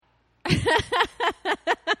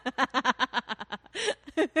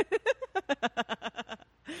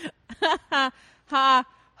Ha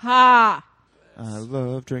ha. I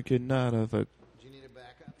love drinking out of a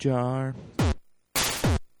jar.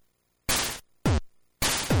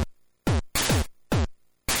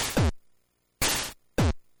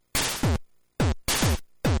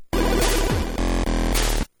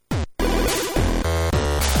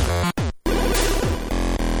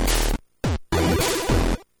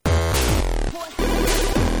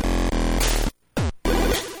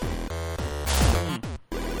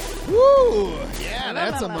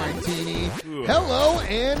 That's a martini. Hello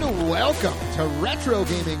and welcome to Retro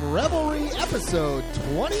Gaming Revelry episode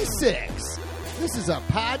 26. This is a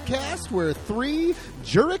podcast where three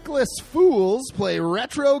jurickless fools play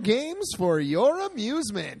retro games for your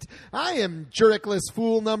amusement. I am jurickless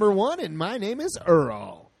fool number 1 and my name is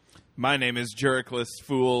Earl. My name is Jurickless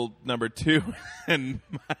Fool number 2 and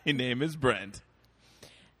my name is Brent.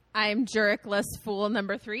 I'm Jurickless Fool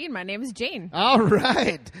number 3, and my name is Jane. All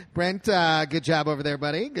right. Brent, good job over there,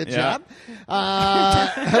 buddy. Good job.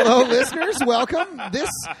 Hello, listeners. Welcome.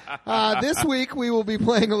 This week we will be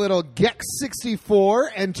playing a little Gex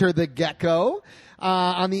 64, Enter the Gecko,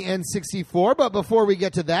 on the N64. But before we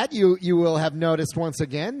get to that, you will have noticed once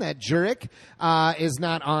again that Jurek is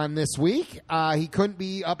not on this week. He couldn't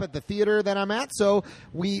be up at the theater that I'm at, so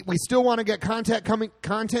we still want to get content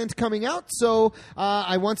coming out. So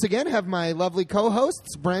I once again have my lovely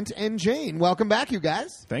co-hosts, Brent and Jane. Welcome back, you guys.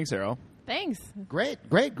 Thanks, Errol. Thanks. Great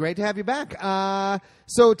to have you back.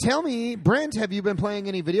 So tell me, Brent, have you been playing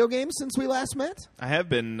any video games since we last met? I have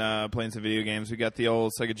been playing some video games. We got the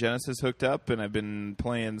old Sega Genesis hooked up, and I've been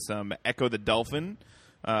playing some Echo the Dolphin.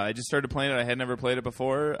 I just started playing it. I had never played it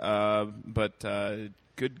before, but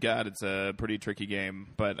good God, it's a pretty tricky game.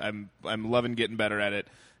 But I'm loving getting better at it.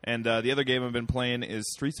 And the other game I've been playing is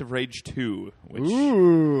Streets of Rage 2. Which,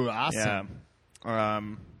 ooh, awesome. Yeah.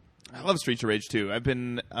 I love Streets of Rage 2. I've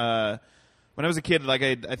been... when I was a kid, like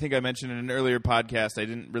I think I mentioned in an earlier podcast, I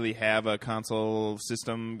didn't really have a console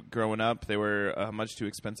system growing up. They were much too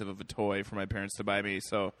expensive of a toy for my parents to buy me.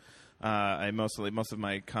 So most of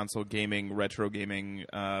my console gaming, retro gaming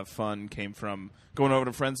fun came from going over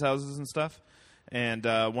to friends' houses and stuff. And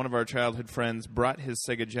one of our childhood friends brought his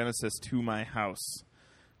Sega Genesis to my house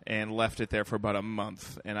and left it there for about a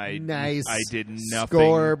month. And I did nothing.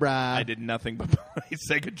 Score, brah. I did nothing but play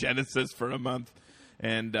Sega Genesis for a month.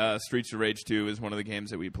 And Streets of Rage 2 is one of the games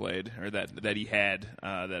that we played, or that he had,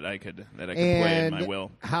 that I could play in my will.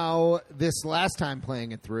 How this last time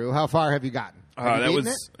playing it through, how far have you gotten?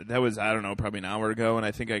 That was I don't know, probably an hour ago, and I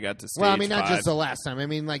think I got to stage 5. Well, I mean, not 5. just the last time. I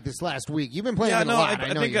mean, like this last week. You've been playing it a lot.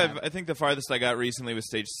 I think the farthest I got recently was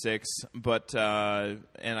stage 6, but and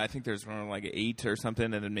I think there's like 8 or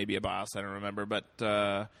something, and then maybe a boss. I don't remember,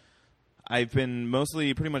 but. I've been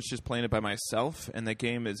mostly pretty much just playing it by myself, and that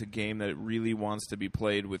game is a game that really wants to be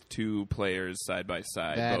played with 2 players side by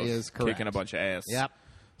side. That both is correct. Kicking a bunch of ass. Yep.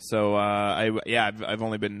 So I've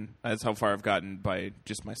only been, that's how far I've gotten by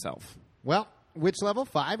just myself. Well, which level?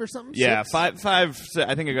 5 or something? Yeah, 6? 5.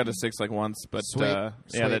 I think I got to 6 like once, but Sweet.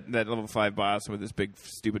 that level 5 boss with his big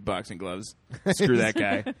stupid boxing gloves. Screw that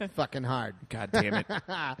guy. Fucking hard. God damn it.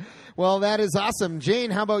 Well, that is awesome.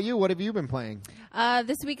 Jane, how about you? What have you been playing?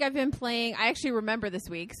 This week I've been playing... I actually remember this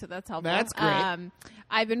week, so that's helpful. That's great.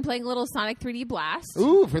 I've been playing a little Sonic 3D Blast.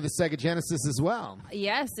 Ooh, for the Sega Genesis as well.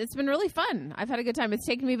 Yes, it's been really fun. I've had a good time. It's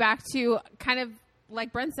taken me back to kind of,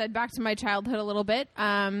 like Brent said, back to my childhood a little bit.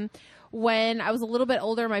 When I was a little bit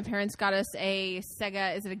older, my parents got us a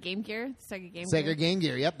Sega. Is it a Game Gear? Sega Game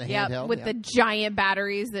Gear. Yep, the handheld. With the giant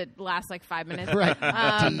batteries that last like 5 minutes. Right.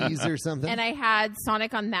 Tease or something. And I had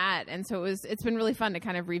Sonic on that, and so it's been really fun to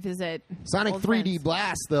kind of revisit Sonic old 3D friends.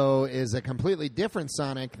 Blast, though, is a completely different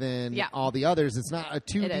Sonic than all the others. It's not a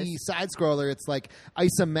 2D side-scroller. It's like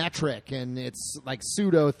isometric, and it's like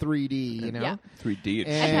pseudo 3D, you know? Yeah. 3D.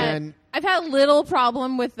 And I've had a little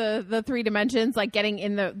problem with the 3 dimensions, like getting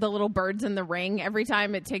in the little birds in the ring. Every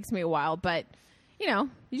time it takes me a while, but you know,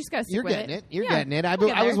 you just gotta stick with it. You're getting it. I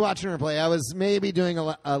was watching her play. I was maybe doing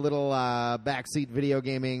a little backseat video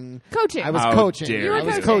gaming. Coaching. I was How coaching. dare I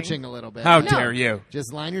was you. coaching a little bit. How dare you?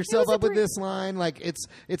 Just line yourself was a up with this line. Like it's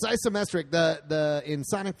isometric. The in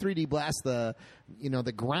Sonic 3D Blast the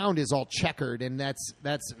ground is all checkered, and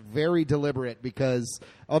that's very deliberate because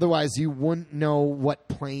otherwise you wouldn't know what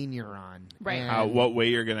plane you're on. Right. And What way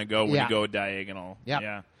you're going to go when Yeah. you go diagonal. Yep.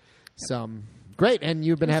 Yeah. so great, and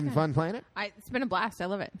you've been having fun playing it? It's been a blast. I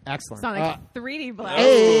love it. Excellent. Sonic 3D Blast.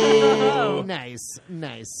 Hey,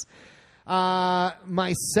 nice.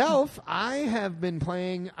 Myself, I have been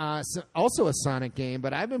playing also a Sonic game,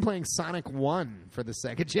 but I've been playing Sonic 1 for the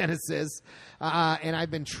Sega Genesis, and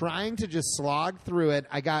I've been trying to just slog through it.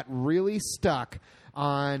 I got really stuck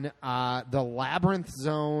on the Labyrinth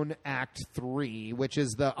Zone Act 3, which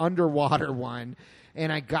is the underwater one,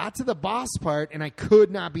 and I got to the boss part, and I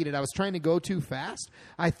could not beat it. I was trying to go too fast.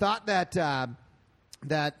 I thought that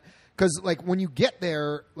because like when you get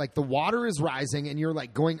there, like the water is rising and you're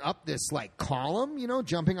like going up this like column,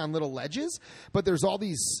 jumping on little ledges, but there's all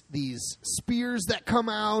these spears that come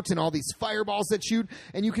out and all these fireballs that shoot,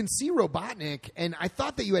 and you can see Robotnik, and I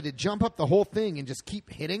thought that you had to jump up the whole thing and just keep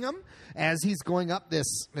hitting him as he's going up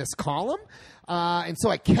this column. And so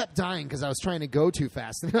I kept dying because I was trying to go too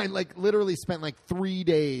fast. And I like literally spent like 3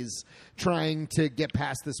 days trying to get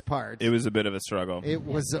past this part. It was a bit of a struggle. It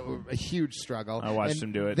was a huge struggle. I watched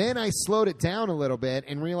him do it. Then I slowed it down a little bit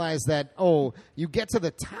and realized that, you get to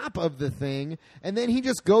the top of the thing, and then he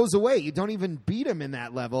just goes away. You don't even beat him in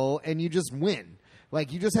that level, and you just win.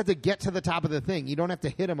 Like, you just have to get to the top of the thing. You don't have to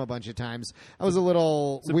hit him a bunch of times. I was a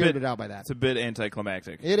little weirded out by that. It's a bit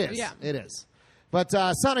anticlimactic. It is. Yeah. It is. But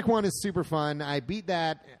Sonic 1 is super fun. I beat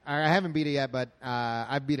that. Or I haven't beat it yet, but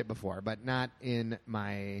I've beat it before, but not in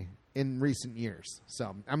recent years.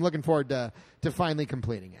 So I'm looking forward to finally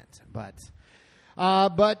completing it.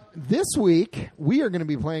 But this week, we are going to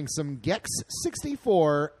be playing some Gex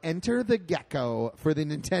 64 Enter the Gecko for the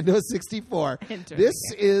Nintendo 64. This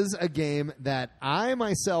is a game that I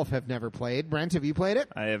myself have never played. Brent, have you played it?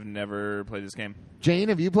 I have never played this game. Jane,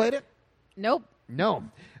 have you played it? Nope. No.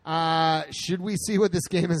 Should we see what this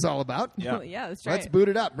game is all about? Yeah. Yeah, let's try Let's it. boot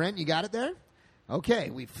it up. Brent, you got it there? Okay,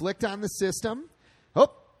 we flicked on the system.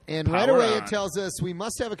 And right Power away on. it tells us we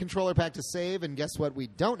must have a controller pack to save, and guess what we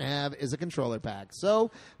don't have is a controller pack.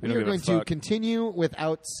 So we don't are give a going to fuck. continue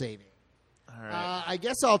without saving. All right. I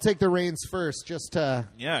guess I'll take the reins first just to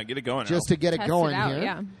Yeah, get it going. to get it Test going it out,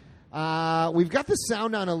 here. yeah. We've got the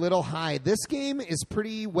sound on a little high. This game is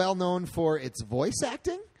pretty well known for its voice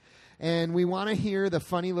acting, and we want to hear the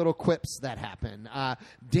funny little quips that happen.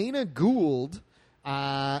 Dana Gould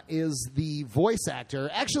is the voice actor.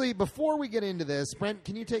 Actually, before we get into this, Brent,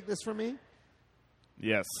 can you take this from me?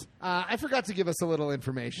 Yes. I forgot to give us a little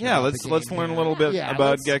information. Yeah, about let's the game learn a here. little bit Yeah,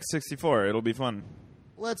 about let's- Gex 64. It'll be fun.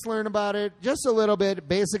 Let's learn about it. Just a little bit,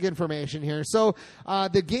 basic information here. So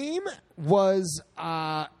the game was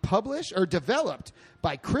published or developed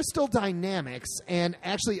by Crystal Dynamics, and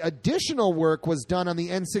actually additional work was done on the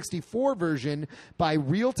N64 version by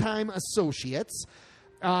Real Time Associates.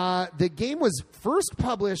 The game was first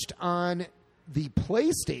published on the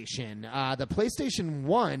PlayStation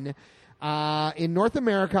 1, in North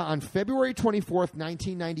America on February 24th,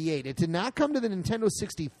 1998. It did not come to the Nintendo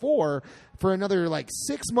 64 for another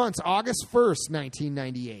 6 months, August 1st,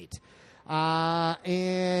 1998.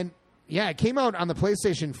 And yeah, it came out on the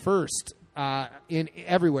PlayStation first in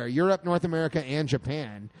everywhere, Europe, North America, and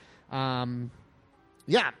Japan. The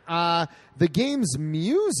game's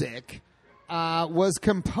music was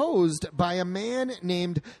composed by a man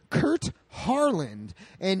named Kurt Harland,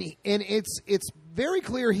 and it's very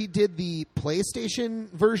clear he did the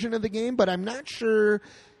PlayStation version of the game, but I'm not sure.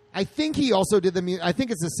 I think he also did I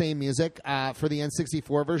think it's the same music for the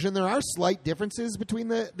N64 version. There are slight differences between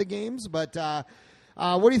the games, but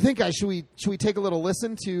what do you think, guys? Should we take a little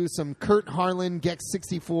listen to some Kurt Harland Gex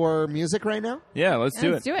 64 music right now? Yeah, let's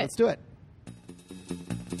do Let's it. do it. Let's do it.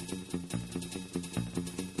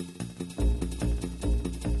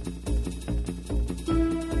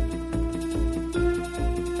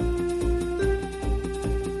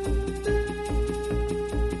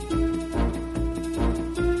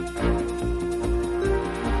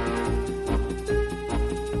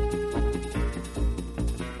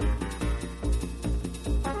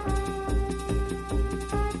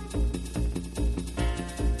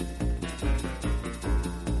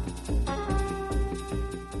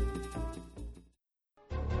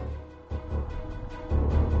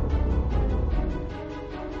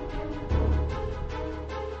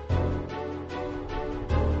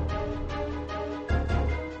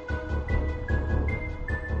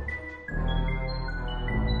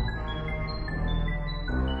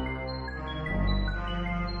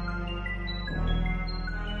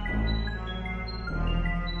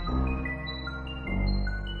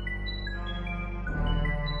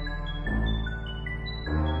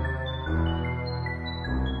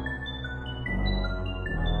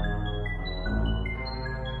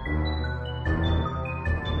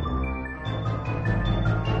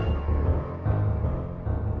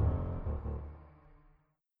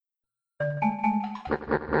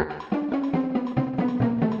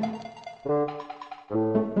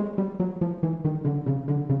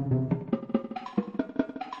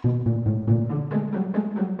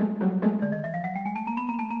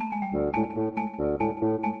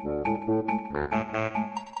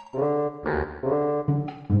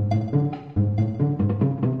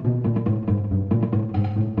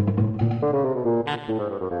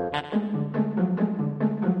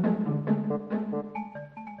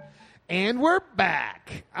 And we're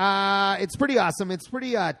back. It's pretty awesome. It's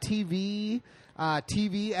pretty TV-esque.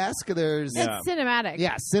 There's It's cinematic.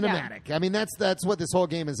 Yeah, cinematic. I mean, that's what this whole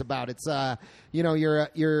game is about. It's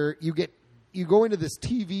you go into this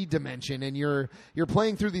TV dimension, and you're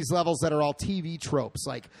playing through these levels that are all TV tropes,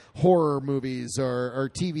 like horror movies or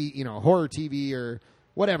TV, horror TV or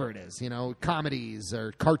whatever it is, comedies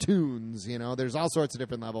or cartoons. There's all sorts of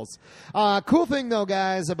different levels. Cool thing though,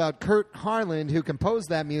 guys, about Kurt Harland, who composed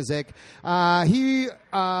that music. He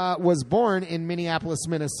was born in Minneapolis,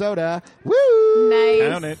 Minnesota. Woo! Nice.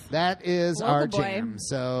 Count it. That is Local our boy. jam.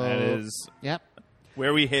 So That is yep.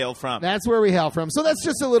 where we hail from. That's where we hail from. So that's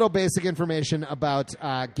just a little basic information about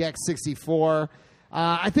Gex 64.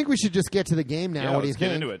 I think we should just get to the game now. Yeah, What do you let's get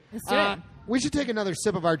think? into it. Let's do it. We should take another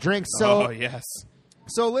sip of our drink. So, oh, yes.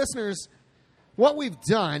 so listeners, what we've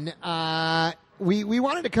done, we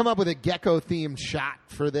wanted to come up with a gecko-themed shot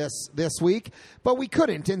for this week, but we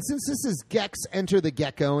couldn't. And since this is Gex Enter the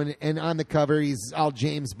Gecko, and on the cover he's all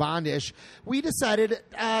James Bondish, we decided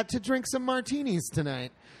to drink some martinis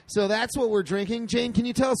tonight. So that's what we're drinking. Jane, can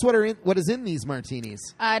you tell us what is in these martinis?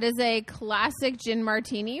 It is a classic gin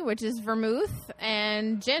martini, which is vermouth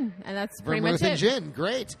and gin, and that's pretty Vermouth much and it. gin.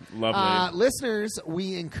 Great. Lovely. Listeners,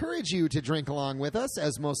 we encourage you to drink along with us,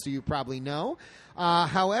 as most of you probably know.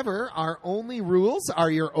 However, our only rules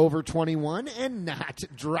are you're over 21 and not Oh.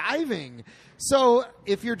 driving. So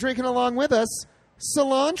if you're drinking along with us,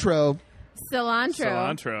 cilantro.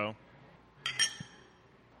 Cilantro.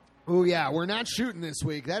 Oh, yeah, we're not shooting this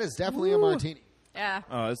week. That is definitely a Ooh. martini. Yeah.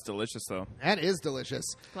 Oh, it's delicious, though. That is delicious.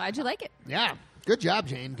 Glad you like it. Yeah. Good job,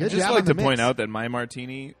 Jane. Good I'd just job. like on the to point mix. out that my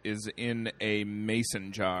martini is in a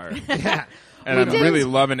mason jar. Yeah. And We I'm did- really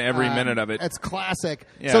loving every minute of it. That's classic.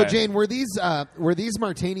 Yeah. So, Jane, were these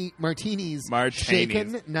martinis Martinis.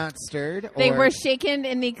 shaken, not stirred? They or- were shaken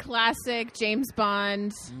in the classic James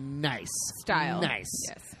Bond nice style. Nice.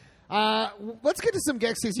 Yes. Let's get to some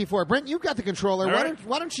Gex 64. Brent, you've got the controller. All Why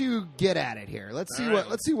right. don't you get at it here? Let's see All right.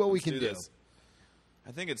 what we Let's can do. this.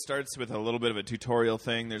 I think it starts with a little bit of a tutorial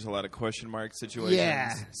thing. There's a lot of question mark situations.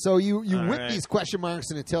 Yeah. So you All whip right. these question marks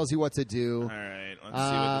and it tells you what to do All right. Let's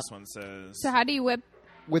see what this one says. So how do you whip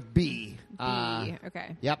with B. B?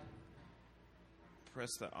 Okay. Yep. Press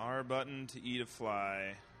the R button to eat a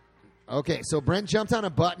fly. Okay, so Brent jumped on a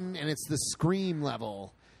button and it's the Scream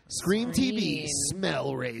level. Scream TV Scream.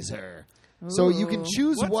 Smell Razor. So you can Ooh.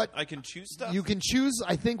 choose What? what I can choose stuff? you can choose.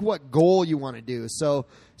 I think what goal you want to do. So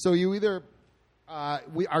you either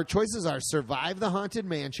our choices are survive the haunted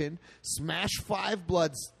mansion, smash five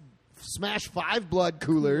blood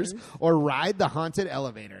coolers, or ride the haunted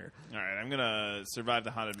elevator. All right. I'm going to survive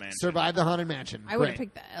the haunted mansion. Survive the haunted mansion. I would have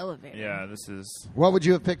Great. picked the elevator. Yeah, this is... What would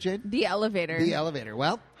you have picked, Jane? The elevator. The elevator.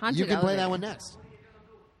 Well, Haunted you can play that elevator. one next.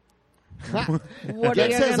 What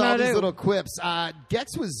Gex are you has all gonna these do? little quips.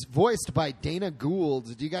 Gex was voiced by Dana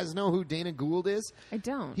Gould. Do you guys know who Dana Gould is? I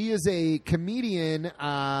don't. He is a comedian,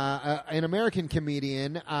 an American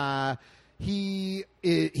comedian. He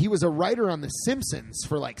was a writer on The Simpsons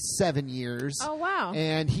for like 7 years. Oh, wow.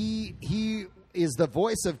 And he is the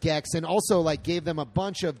voice of Gex, and also like gave them a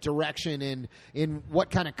bunch of direction in what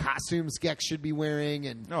kind of costumes Gex should be wearing.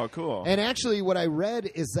 And Oh, cool. and actually, what I read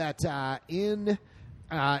is that in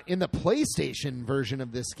the PlayStation version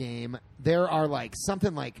of this game, there are like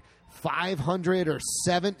something like 500 or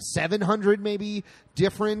 700 maybe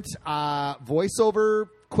different voiceover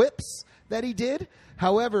quips that he did.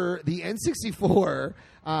 However, the N64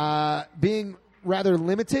 being rather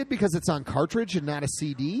limited because it's on cartridge and not a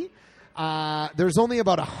CD. There's only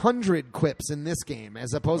about 100 quips in this game,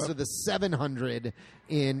 as opposed to the 700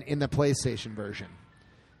 in the PlayStation version.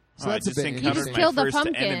 So I that's a just bit encountered You just interesting. my killed the first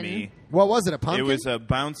pumpkin. enemy. What was it? A pumpkin? It was a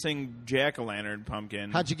bouncing jack-o'-lantern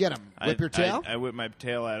pumpkin. How'd you get him? Whip your tail? I whipped my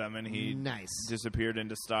tail at him, and he Nice. disappeared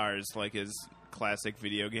into stars like his classic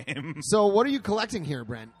video game. So what are you collecting here,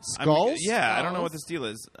 Brent? Skulls? I don't know what Skulls. this deal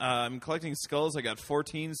is. I'm collecting skulls. I got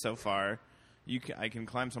 14 so far. I can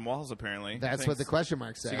climb some walls, apparently. That's Thanks. what the question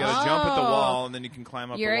mark says. So you got to jump at the Oh. wall, and then you can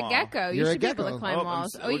climb up You're the a wall. gecko. You're You a should be able gecko. to climb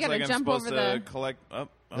walls. I'm, Oh, you looks got to like jump I'm over supposed the. to collect. Oh,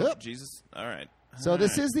 Yep. Jesus! All right. So All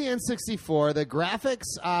this right. is the N64. The graphics,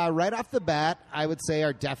 right off the bat, I would say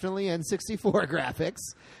are definitely N64 graphics.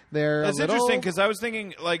 They're That's a little, interesting because I was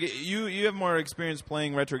thinking, like, you have more experience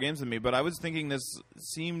playing retro games than me, but I was thinking this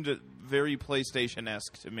seemed very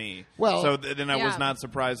PlayStation-esque to me. Well- so then I was Yeah. not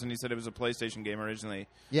surprised when you said it was a PlayStation game originally.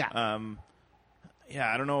 Yeah.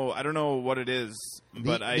 I don't know what it is,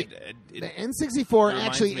 but the N64 reminds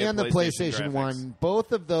actually me of and the PlayStation PlayStation graphics. 1,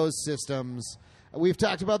 both of those systems. We've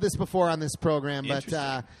talked about this before on this program, but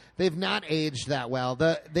Interesting. they've not aged that well.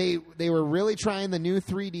 They were really trying the new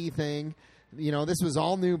 3D thing. You know, this was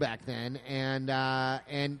all new back then, and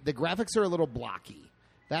the graphics are a little blocky.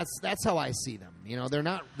 That's how I see them. You know, they're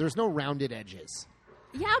not. There's no rounded edges.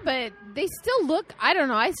 Yeah, but they still look. I don't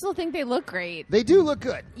know. I still think they look great. They do look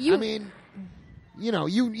good. You- I mean, you know,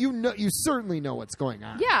 you know, you certainly know what's going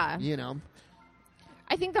on. Yeah. You know.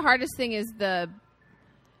 I think the hardest thing is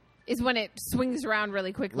when it swings around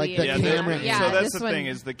really quickly. Like the Yeah, and- camera the- Yeah, so that's this the one- thing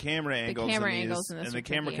is the camera angles, camera in these, angles in this and were the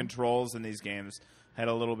camera tricky. controls in these games had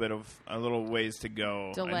a little ways to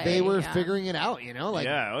go. Delay. They were Yeah. figuring it out. You know, like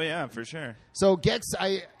Yeah, oh yeah, for sure. So Gex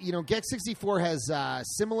 64 has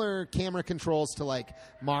similar camera controls to like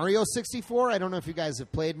Mario 64. I don't know if you guys have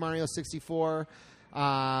played Mario 64,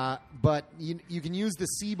 but you can use the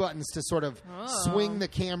C buttons to sort of swing the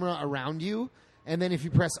camera around you, and then if you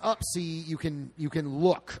press up C, you can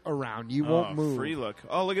look around. You won't move. Free look.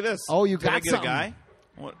 Oh, look at this. Oh, you Did I got get something. a guy?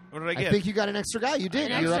 What did I get? I think you got an extra guy. You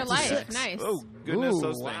did. An You're extra up to life. 6. Nice. Oh goodness, Ooh,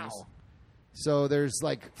 those wow. things. So there's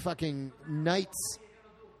like fucking knights.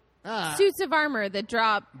 Suits of armor that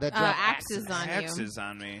drop, That drop axes on you. Axes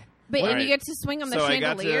on me. But All and right. you get to swing on the So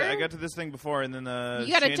chandelier. I got to this thing before, and then the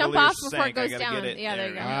You gotta jump chandelier off before it sank. I goes gotta down. Get it. Yeah, there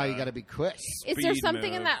you go. You got to be quick. Is there Speed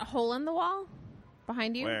something in move. that hole in the wall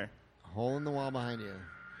behind you? Where? Hole in the wall behind you.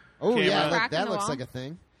 Oh Camera. yeah, Crack in that the looks wall. like a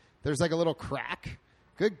thing. There's like a little crack.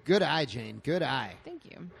 Good eye, Jane. Good eye. Thank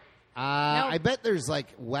you. I bet there's like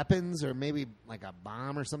weapons or maybe like a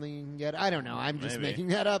bomb or something you can get. I don't know. I'm just Maybe. making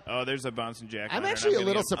that up. Oh, there's a bouncing jack. I'm on it. actually a getting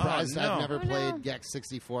little it. surprised Oh, no. I've never Oh, no. played Gex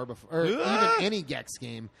 64 before, or even Ah! any Gex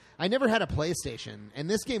game. I never had a PlayStation, and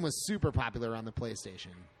this game was super popular on the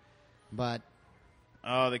PlayStation. But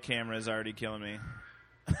Oh, the camera is already killing me.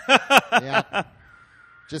 yeah,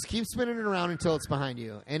 just keep spinning it around until it's behind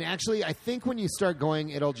you. And actually, I think when you start going,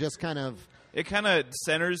 it'll just kind of. It kind of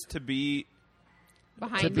centers to be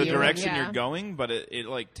Behind To the be you. direction yeah. you're going, but it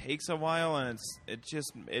like takes a while, and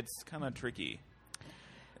it's kind of tricky.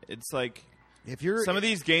 It's like If you're some of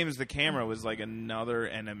these games, the camera was like another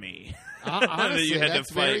enemy honestly, that you had that's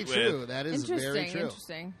to very fight with. true. That is Interesting. very true.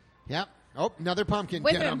 Interesting. Yep. Oh, another pumpkin.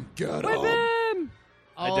 Whip Get him. him. Get Whip him. him.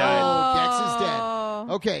 Oh, died. Gex is dead. Oh.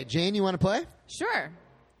 Okay, Jane, you want to play? Sure.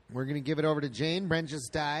 We're going to give it over to Jane. Brent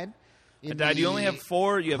just died. in Died. You only the have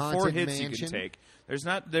four. You have 4 haunted hits you mansion. can take.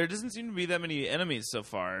 There doesn't seem to be that many enemies so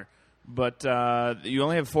far, but you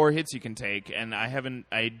only have 4 hits you can take, and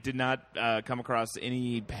I did not come across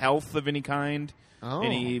any health of any kind, Oh.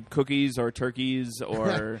 any cookies or turkeys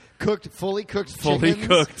or fully cooked Fully chickens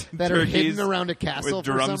cooked that are turkeys hidden around a castle with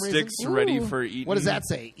for some drumsticks reason. ready Ooh. for eating. What does that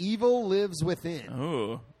say? Evil lives within.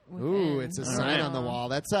 Oh, Ooh, it's a sign right. on the wall.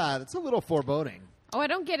 That's a little foreboding. Oh, I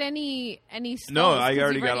don't get any no! skulls I 'cause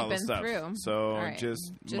already you've got all the been stuff, through. so All right.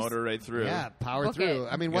 just motor right through. Yeah, power Book through. it.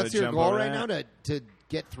 I mean, Gotta what's your jump goal over right that. now to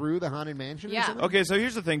get through the haunted mansion? Or Yeah. something? Okay, so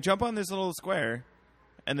here's the thing: jump on this little square,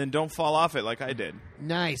 and then don't fall off it like I did.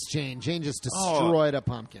 Nice, Jane. Jane just Oh. destroyed a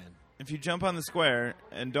pumpkin. If you jump on the square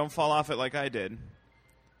and don't fall off it like I did,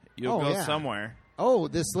 you'll Oh, go yeah. somewhere. Oh,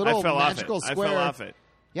 this little I fell magical off it. square. I fell off it.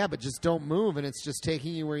 Yeah, but just don't move, and it's just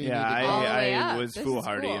taking you where you Yeah, need to go. All the way I up. was This is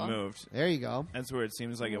foolhardy cool. and moved. There you go. That's where it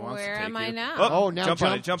seems like it wants Where to take am I you. now? Oh, now jump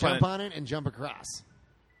on it. Jump on it. on it and jump across.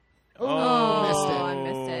 Oh, missed it. I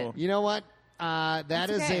missed it. You know what? That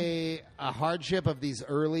It's is okay. a hardship of these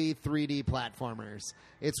early 3D platformers.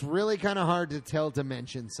 It's really kind of hard to tell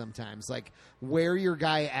dimensions sometimes, like where your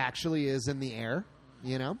guy actually is in the air.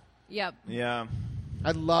 You know, Yep. Yeah.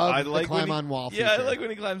 I love I the like climb when he- on wall. Yeah, I feature. like when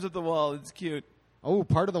he climbs up the wall. It's cute. Oh,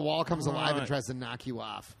 part of the wall comes alive and Oh. tries to knock you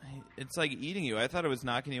off. It's like eating you. I thought it was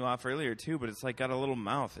knocking you off earlier too, but it's like got a little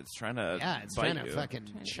mouth. It's trying to Yeah, it's bite trying to you. fucking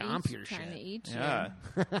Trying to chomp eat- your trying to shit. eat you. Yeah.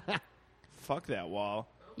 Fuck that wall.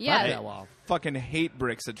 Yeah. Fuck that wall. Fucking hate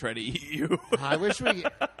bricks that try to eat you. I wish we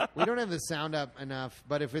don't have the sound up enough,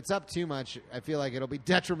 but if it's up too much, I feel like it'll be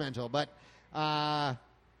detrimental. But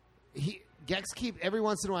Gex every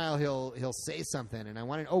once in a while he'll say something, and I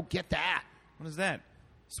want to get that. What is that?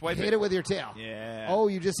 Swipe Hit it with your tail. Yeah. Oh,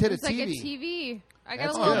 you just hit It's a like TV. a TV. I got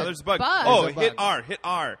That's a Oh, little no, there's a bug. bug. Oh, There's a hit bug. R. Hit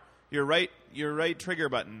R. Your right trigger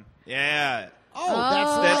button. Yeah. Oh,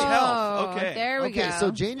 that's That's right. health. Okay. There we Okay, go.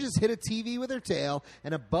 so Jane just hit a TV with her tail,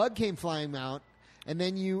 and a bug came flying out, and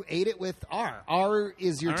then you ate it with R. R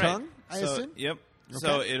is your All right. tongue, I So- assume? Yep.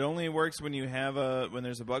 So it only works when you have when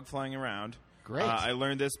there's a bug flying around. Great. I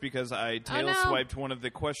learned this because I tail no. swiped one of the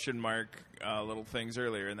question mark little things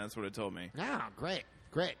earlier, and that's what it told me. Ah, great,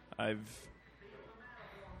 great. I've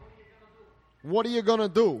What are you gonna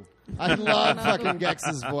do? I love fucking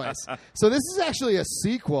Gex's voice. So this is actually a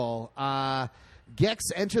sequel. Gex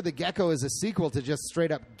Enter the Gecko is a sequel to just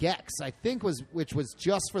straight up Gex, I think which was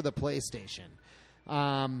just for the PlayStation.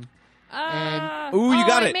 And Ooh, you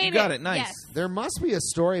got I it. made You got it. Nice. Yes. there must be a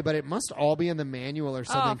story, but it must all be in the manual or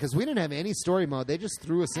something because we didn't have any story mode. They just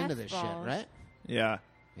threw us into this shit, F-balls. right? Yeah.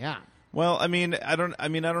 Yeah. Well, I don't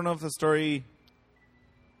know if the story.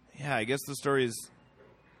 Yeah, I guess the story is.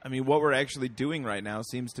 I mean, what we're actually doing right now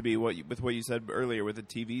seems to be with what you said earlier with the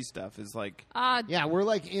TV stuff is like. Yeah, we're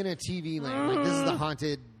like in a TV land. Like this is the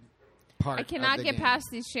haunted part. I cannot of the get game. past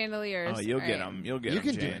these chandeliers. Oh, you'll All get right. them. You'll get You them.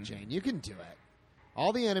 can do it, Jane. You can do it.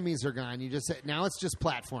 All the enemies are gone. Now it's just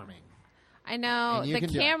platforming. I know. And you The can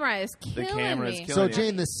do it. camera is killing camera is me. killing So,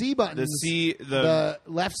 Jane, the C buttons, the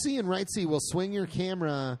left C and right C will swing your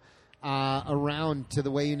camera around to the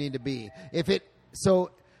way you need to be.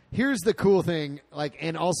 Here's the cool thing,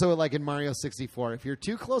 and also like in Mario 64, if you're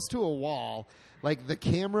too close to a wall, like the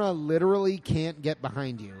camera literally can't get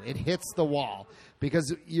behind you. It hits the wall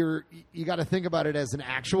because you got to think about it as an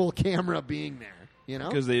actual camera being there. You know,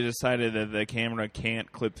 because they decided that the camera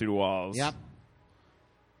can't clip through walls. Yep.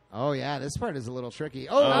 Oh yeah, this part is a little tricky.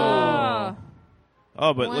 Oh.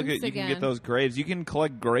 Oh, but look Once at you can again. get those graves. You can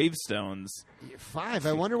collect gravestones. 5.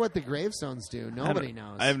 I wonder what the gravestones do. Nobody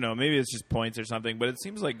knows. I have no. Maybe it's just points or something. But it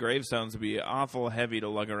seems like gravestones would be awful heavy to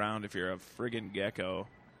lug around if you're a friggin' gecko.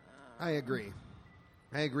 I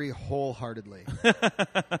agree wholeheartedly.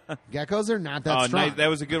 Geckos are not that Oh, strong. nice. That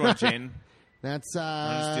was a good one, Shane. That's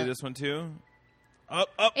I'll just do this one too. Up.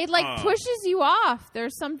 It pushes you off.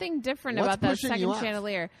 There's something different What's about that pushing you second off?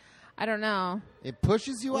 chandelier. I don't know. It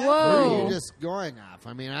pushes you off, or Whoa. are you just going off?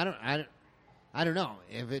 I mean, I don't know.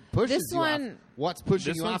 If it pushes This you one- off, what's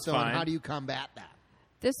pushing This you off, one's though, and fine. how do you combat that?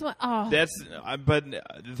 This one, oh, That's but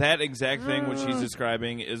that exact thing which he's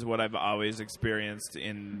describing is what I've always experienced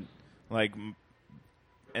in like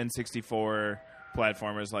N64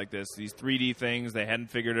 platformers like this. These 3D things, they hadn't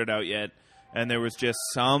figured it out yet, and there was just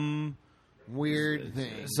some Weird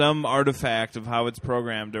thing. artifact of how it's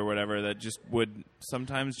programmed or whatever that just would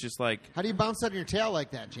sometimes just like. How do you bounce on your tail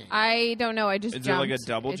like that, Jane? I don't know. I just Is there jumped. like a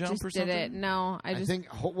double It jump just or did it. something? No, I I just. think.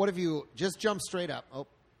 What if you just jump straight up? Oh,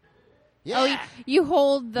 yeah. Oh, you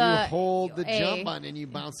hold the. you hold the A. jump button and you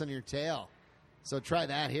bounce on your tail. So try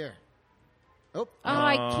that here. Oh, Oh,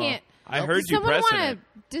 I can't. I Nope. heard Does you someone pressing wanna, it.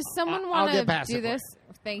 Does someone I'll want get to past do it for this?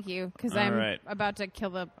 Thank you, because All I'm right. about to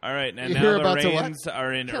kill the. All right, and You're now about the to what? reins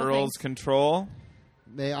are in Kill Earl's things. control.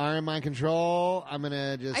 they are in my control. I'm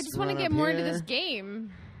gonna just. I just want to run get up more into here. this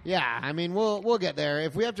game. Yeah, I mean we'll get there.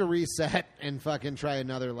 If we have to reset and fucking try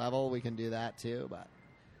another level, we can do that too. But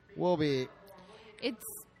we'll be. It's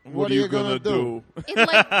What are you gonna do?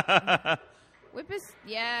 it's like whip is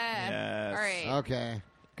yeah. Yes. All right. Okay,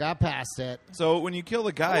 got past it. So when you kill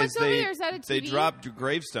the guys, what's over they there? Is that a they TV? drop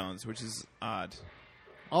gravestones, which is odd.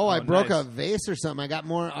 Oh, I broke nice. a vase or something. I got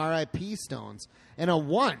more RIP stones and a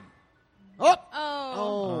 1. Oh,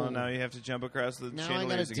 Oh. Oh, now you have to jump across the now I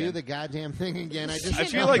chandeliers gotta do again. the goddamn thing again. I just I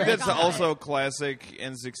Shit, feel no, like back that's on also it. classic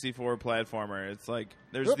N64 platformer. It's like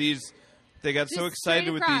there's Oop. these. They got so Just excited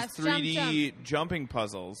straight with across, these jump, 3D jumping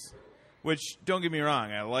puzzles, which don't get me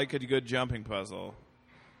wrong, I like a good jumping puzzle,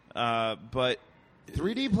 but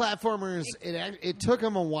 3D platformers. It took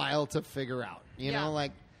them a while to figure out. You Yeah. know,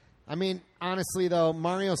 like. I mean, honestly, though,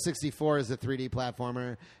 Mario 64 is a 3D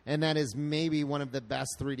platformer, and that is maybe one of the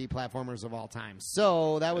best 3D platformers of all time.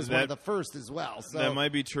 So that was one of That- the first as well. So that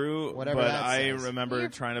might be true. whatever but that I says. remember You're-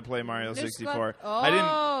 trying to play Mario There's 64. Oh, I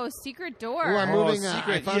didn't. secret door. Ooh, I'm moving. I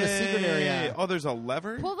secret! found a secret Yay. area. Oh, there's a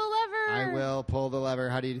lever Pull the lever. I will pull the lever.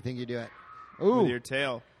 How do you think you do it? with Ooh, your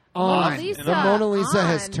tail. on. Mona Lisa The Mona Lisa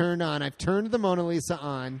has on. turned on. I've turned the Mona Lisa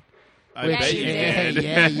on. I Yeah, bet you you did. did.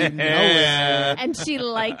 Yeah, you know it. And she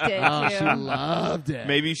liked it Oh, too. she loved it.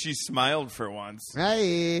 Maybe she smiled for once.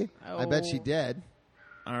 Hey, I bet she Oh. did.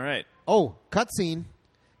 All right. Oh, cutscene.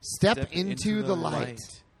 Step, Step into the light.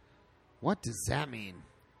 What does that mean?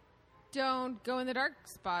 Don't go in the dark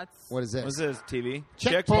spots. What is this? What's this, TV?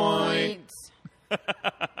 Checkpoint.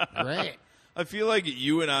 Great. I feel like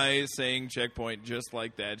you and I saying checkpoint just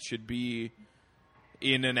like that should be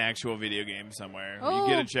in an actual video game somewhere. Oh.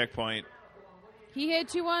 You get a checkpoint, He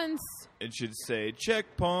hit you once. it should say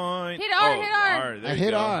checkpoint. Hit R, Oh, hit R. There I you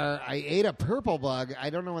hit go. R. I ate a purple bug. I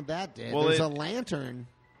don't know what that did. Well, There's it- a lantern.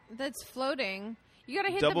 That's floating. You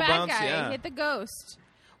gotta hit Double the bad bounce, guy. yeah. Hit the ghost.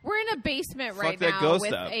 We're in a basement Fuck right that now ghost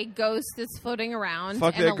with up. a ghost that's floating around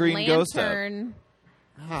Fuck and that a green ghost up. lantern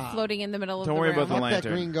Ah, floating in the middle Don't of the worry room. about the fuck that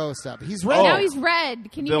lantern. green ghost up. He's red. Oh. Now he's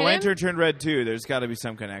red. Can you The hit lantern him? turned red too. There's got to be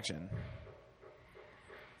some connection.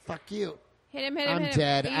 Fuck you. Hit him, hit him, I'm hit him.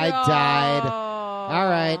 dead. I Yo. died. All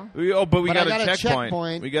right. But we But got I got a a checkpoint.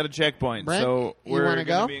 checkpoint. We got a checkpoint. Brent, so you we're wanna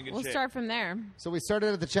gonna go? be in good We'll shape. start from there. So we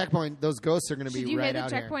started at the checkpoint. Those ghosts are going to be Should you right hit the out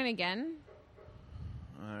checkpoint again?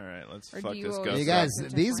 All right, let's Or fuck do you this always- here. ghost. You guys,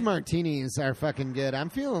 Checkpoint. these martinis are fucking good. I'm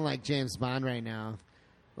feeling like James Bond right now.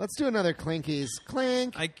 Let's do another Clinkies.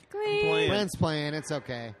 Clink. I'm Clink. playing. Brent's playing. It's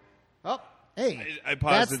okay. Oh, hey. I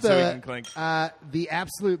paused That's it so we can clink. the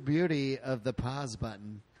absolute beauty of the pause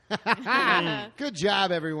button. Good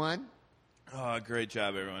job, everyone. Oh, great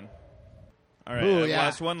job, everyone. All right, Ooh, I've yeah.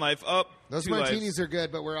 lost one life. Oh, Those 2 martinis lives. are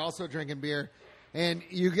good, but we're also drinking beer. And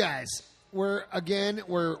you guys, we're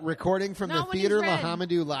recording from Not the when Theater he's red.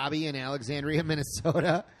 Lahamadou lobby in Alexandria,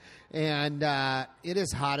 Minnesota. And it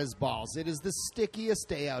is hot as balls. It is the stickiest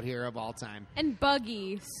day out here of all time. And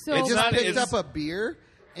buggy. So I It's just not- picked it's- up a beer,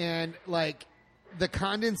 and like the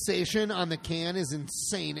condensation on the can is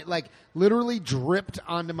insane. It like literally dripped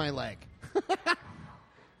onto my leg.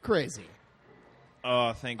 Crazy.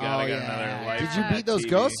 Oh, thank God I got yeah. another life. Did you beat those TV.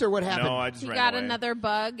 ghosts, or what happened? No, I just he ran got away. another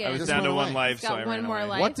bug. I And was Just down to one one life. life, He's so got I one ran more away.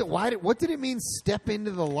 life. What did it mean? Step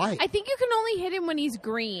into the light. I think you can only hit him when he's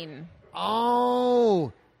green.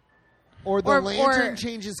 Oh, or the Or- lantern or-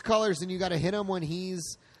 changes colors, and you got to hit him when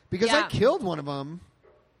he's because Yeah. I killed one of them,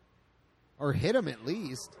 or hit him at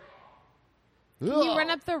least. Can you run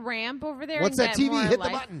up the ramp over there? What's and that get TV? more Hit the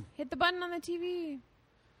life? button. Hit the button on the TV.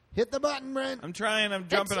 Hit the button, Brent. I'm trying. I'm That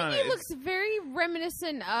jumping TV on it. looks very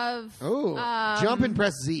reminiscent of. Oh, jump and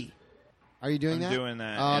press Z. Are you doing I'm that? doing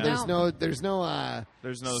that, Oh, yeah. there's no There's no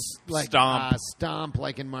like stomp. stomp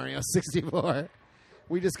like in Mario 64.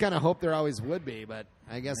 We just kind of hope there always would be, but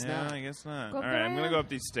I guess Yeah, not. I guess not. Go All up right, the I'm gonna ramp. go up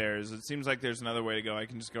these stairs. It seems like there's another way to go. I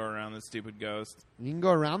can just go around this stupid ghost. You can go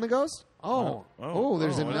around the ghost. Oh, there's what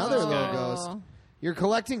is another this little guy? ghost. You're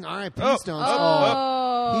collecting RIP Oh, stones.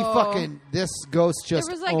 Oh, He fucking this ghost just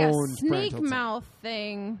There was like a owned snake Parental Tip. mouth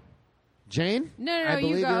thing. Jane? No, I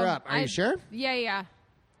believe you go. you're up. Are you sure? Yeah, yeah.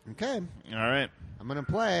 Okay, All right, I'm gonna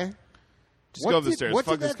play. just go up the did, stairs. What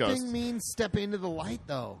Fuck did this that ghost. thing mean? Step into the light,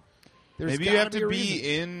 though. There's Maybe you gotta have to a be reason.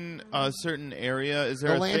 in a certain area. Is there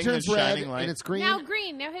The a thing lantern's that's red shining light? and it's green. Now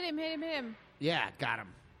green. Now hit him. Hit him. Hit him. Yeah, got him.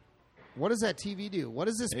 What does that TV do? What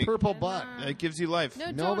is this It- purple bug? It gives you life.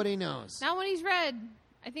 No, Nobody knows. Not when he's red.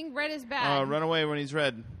 I think red is bad. Run away when he's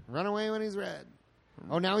red. Run away when he's red.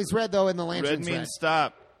 Oh, now he's red though, and the Red lantern's means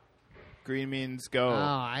stop. Green means go. Oh,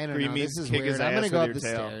 I don't Green know. means This is kick weird. his I'm ass gonna go up with the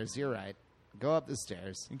your tail. stairs. You're right. Go up the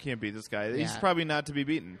stairs. You can't beat this guy. He's Yeah. probably not to be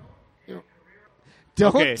beaten.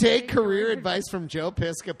 Don't Okay. take career advice from Joe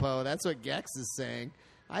Piscopo. That's what Gex is saying.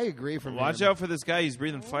 I agree from Watch him. out for this guy. He's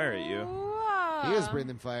breathing fire at you. Whoa. He is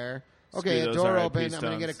breathing fire. Screw Okay, a those door RIP open. I'm going to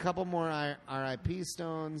stones. get a couple more RIP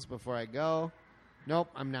stones before I go. Nope,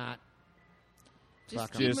 I'm not. Just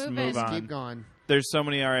Fuck keep 'em. Just moving. move on. Keep going. There's so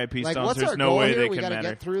many RIP Like, stones. what's There's our no goal way here? they We can gotta matter.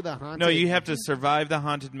 get through the haunted. No, you have to survive the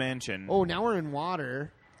haunted mansion. Oh, now we're in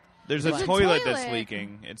water. There's a There's a toilet that's toilet.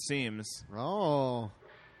 leaking. It seems. Oh,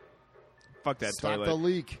 Fuck that stop toilet. the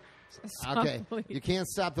leak. Stop Okay, the leak. you can't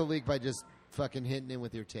stop the leak by just fucking hitting it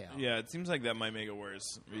with your tail. Yeah, it seems like that might make it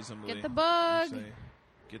worse. Reasonably. Get the bug. Actually.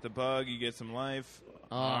 Get the bug. You get some life.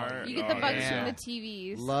 You get the bugs yeah. from the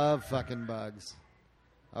TVs. Love fucking bugs.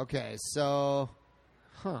 Okay, so,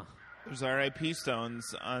 There's RIP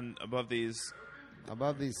stones on above these.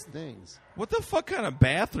 above these things. What the fuck kind of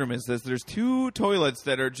bathroom is this? There's 2 toilets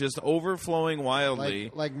that are just overflowing wildly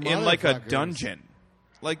Like in like a motherfuckers. dungeon.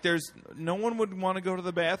 Like there's no one would want to go to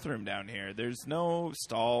the bathroom down here. There's no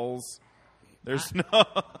stalls. There's no.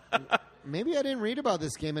 Maybe I didn't read about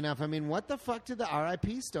this game enough. I mean, what the fuck did the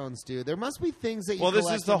RIP stones do? There must be things that you Well, this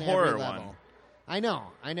collect is the in every horror level. one. I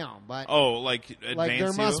know, but Oh, like advance like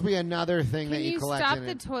there must you? be another thing Can that you you collect stop in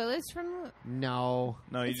the it. toilets from? No,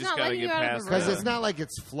 No, you It's just not gotta letting get you out of past the because room. it's not like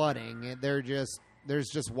it's flooding. There's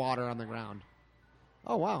just water on the ground.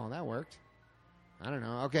 Oh wow, that worked. I don't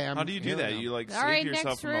know. Okay, How do you do here we that? go. You like All save right, yourself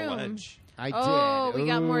next from a room. ledge. I Oh, did. we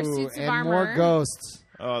got more Ooh, suits of and armor. more ghosts.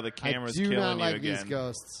 Oh, the camera's I do killing not like you again. these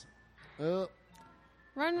ghosts. Oh,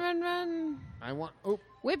 Run, run, run! I want. Oh,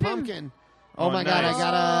 Whip him. pumpkin. Oh, Oh, my god, I nice.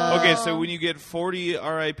 got a. Okay, so when you get 40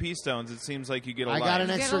 RIP stones, it seems like you get a I life. got an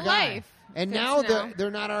You get extra a guy. life. And Good now to know.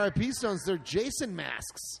 they're not RIP stones, they're Jason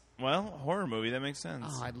masks. Well, horror movie, that makes sense.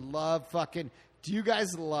 Oh, I love fucking. Do you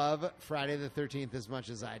guys love Friday the 13th as much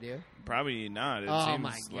as I do? Probably not. It Oh, seems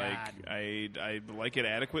my like God. I like it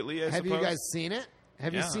adequately, I Have suppose. you guys seen it?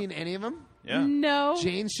 Have you Yeah. seen any of them? Yeah. No.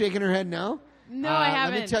 Jane's shaking her head no? No, I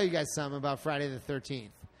haven't. Let me tell you guys something about Friday the 13th.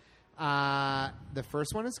 The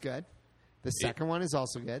first one is good. The second one is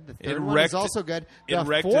also good. The third one is wrecked- also good. It The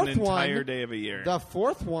wrecked fourth an entire one, day of a year. The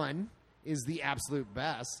fourth one is the absolute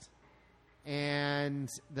best. And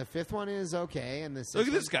the fifth one is okay. And the sixth Look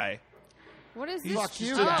at this guy. What is He's this? Fuck you,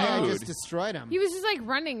 just a guy. I dude. just destroyed him. He was just like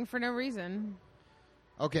running for no reason.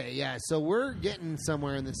 Okay, yeah. So we're getting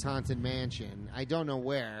somewhere in this haunted mansion. I don't know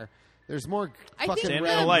where. There's more I fucking think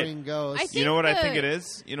red the- and light. green ghosts. I think You know what I think the- it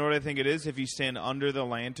is? You know what I think it is? If you stand under the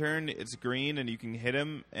lantern, it's green and you can hit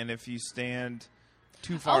him. And if you stand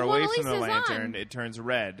too far away Mona from the Lisa's lantern, on. it turns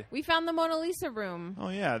red. We found the Mona Lisa room. Oh,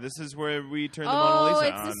 yeah. This is where we turn the Mona Oh, Lisa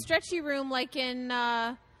it's on. the stretchy room, like in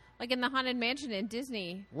the Haunted Mansion in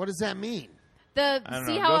Disney. What does that mean? I don't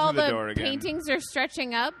See know. how Go all through the the door again. paintings are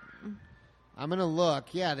stretching up? I'm going to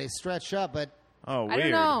look. Yeah, they stretch up, but Oh, weird. I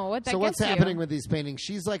don't know what that so what's gets happening you with these paintings?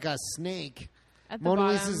 She's like a snake. at the Mona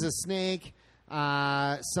bottom. Lisa's a snake.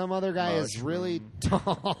 Some other guy is really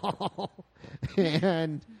tall.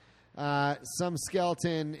 And some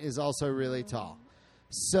skeleton is also really tall.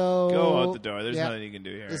 So Go out the door. There's yeah, nothing you can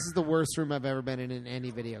do here. This is the worst room I've ever been in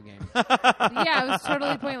any video game. Yeah, it was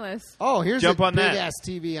totally pointless. Oh, here's Jump a on that. big ass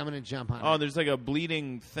TV. I'm going to jump on Oh, it. there's like a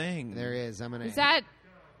bleeding thing. There is. I'm going to. Is that?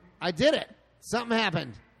 I did it. Something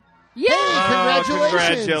happened. Yeah. Oh,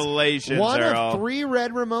 Congratulations. congratulations, One Earl. of 3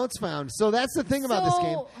 red remotes found. So that's the thing about this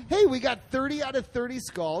game. So- Hey, we got 30 out of 30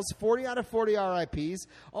 skulls, 40 out of 40 RIPs.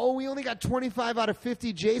 Oh, we only got 25 out of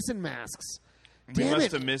 50 Jason masks. We Damn must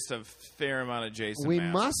it. have missed a fair amount of Jason We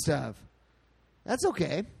masks. must have. That's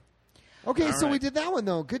okay. Okay, All so we right. did that one,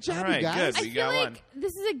 though. Good job, All right, you guys. good. I We feel got like one.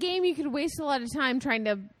 this is a game you could waste a lot of time trying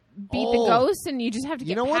to beat Oh. the ghosts, and you just have to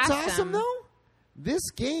get You know what's past awesome, them. though? This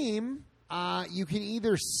game, you can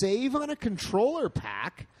either save on a controller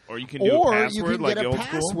pack, Or you can do a password you can like get a old school.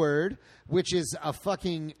 password, which is a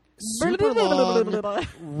fucking super long,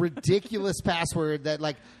 ridiculous password that,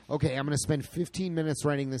 like, okay, I'm going to spend 15 minutes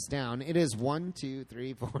writing this down. It is 1, 2,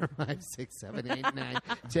 3, 4, 5, 6, 7, 8, 9,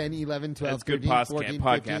 10, 11, 12, That's good 13, 14, 15,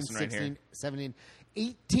 podcasting right 16, here. 17,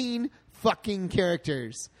 18 fucking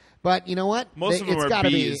characters. But you know what? Most of them it's are gotta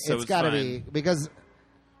Bs, be. so It's it's got to fine. be because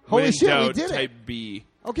When holy in shit, we doubt, did it. type B.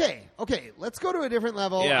 Okay, let's go to a different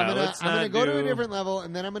level. Yeah, I'm gonna let's not go to a do- different level,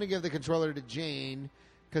 and then I'm gonna give the controller to Jane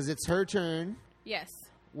because it's her turn. Yes.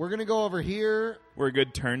 We're gonna go over here. We're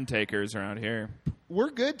good turn takers around here.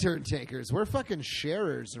 We're good turn takers. We're fucking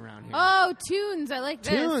sharers around here. Oh, tunes! I like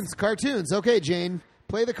this. Tunes, cartoons. Okay, Jane,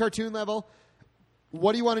 play the cartoon level.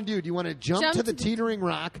 What do you want to do? Do you want to jump to the teetering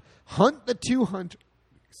rock, hunt the 2 hunters?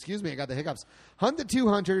 Excuse me, I got the hiccups. Hunt the 2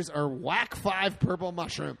 hunters or whack 5 purple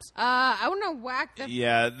mushrooms. I want to whack the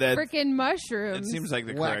Yeah, that freaking mushrooms. it seems like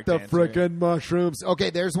the Whack correct the answer. frickin' mushrooms. Okay,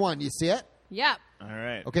 there's one. You see it? Yep. All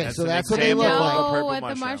right. Okay, so an that's what they example look of a like. purple What the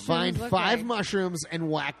mushroom. mushrooms Find look 5 like. mushrooms and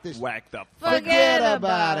whack this. Whack the. Forget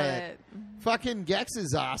about it. Fucking Gex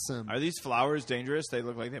is awesome. Are these flowers dangerous? They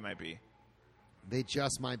look like they might be. They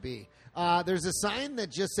just might be. There's a sign that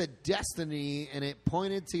just said Destiny, and it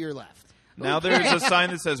pointed to your left. Now there's a sign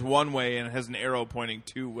that says one way and it has an arrow pointing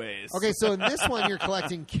 2 ways. Okay, so in this one, you're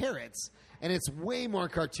collecting carrots, and it's way more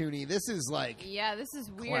cartoony. This is like, Yeah, this is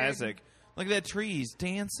weird. Classic. Look at that tree. He's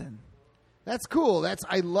dancing. that's cool.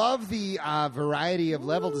 I love the variety of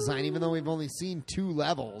level design, even though we've only seen 2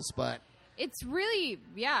 levels, but It's really,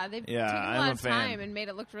 yeah, they've Yeah, taken a I'm lot a of fan. time and made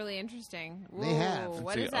it look really interesting. Whoa, They have.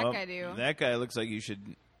 What See, does that oh, guy do? That guy looks like you should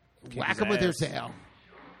kick whack his them with your ass. tail.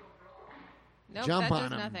 Nope, Jump that on does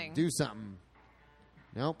them. nothing. Do something.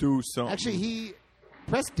 Nope. Do something. Actually, he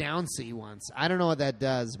pressed down C once. I don't know what that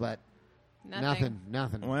does, but nothing.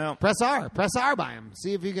 Well- press R. Press R by him.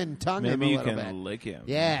 See if you can tongue him Maybe a you little can bit. lick him.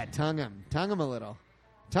 Yeah, tongue him. Tongue him a little.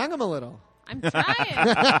 Tongue him a little. I'm trying.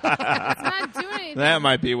 It's not doing anything. That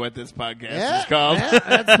might be what this podcast Yeah, is called. yeah,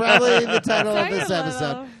 that's probably the title of Tongue this him a episode.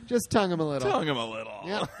 little. Just tongue him a little. Tongue him a little.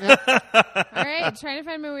 Yep, yep. All right, trying to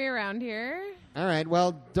find my way around here. All right.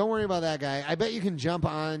 Well, don't worry about that guy. I bet you can jump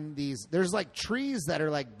on these. There's like trees that are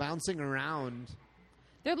like bouncing around.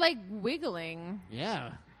 They're like wiggling.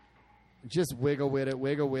 Yeah. Just wiggle with it.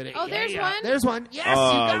 Wiggle with it. Oh, Yeah, there's yeah. one? There's one. Yes, you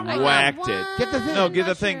got I one. got whacked it. one Get the thing. No, get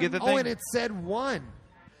the thing, mushroom. get the Oh, thing. and it said 1.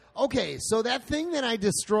 Okay, so that thing that I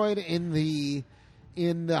destroyed in the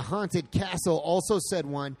haunted castle also said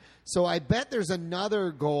 1. So I bet there's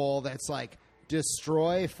another goal that's like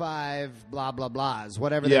destroy 5 blah blah blahs,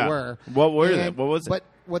 whatever Yeah. they were. What were they? And- What was it? But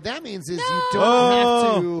what that means is No. you don't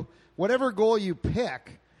have to whatever goal you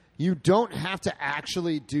pick, you don't have to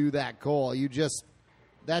actually do that goal.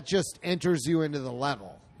 That just enters you into the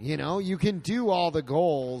level. You know, you can do all the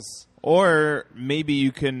goals. Or maybe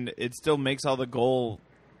you can. It still makes all the goal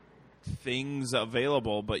things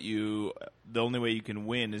available, but the only way you can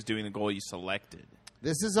win is doing the goal you selected.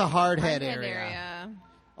 This is a hard head Head area.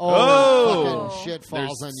 Oh. Oh, fucking shit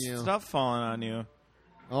falls There's on you. stuff falling on you.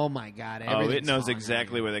 Oh my god! Oh, it everything's knows falling on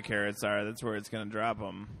exactly you. where the carrots are. That's where it's going to drop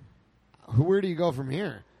them. Where do you go from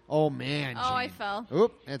here? Oh, man. Oh, I Gene. fell.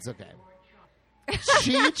 Oop, it's okay.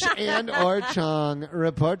 Cheech and or Chong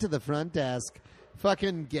report to the front desk.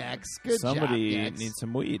 Fucking Gex. Good Somebody job, Gex. needs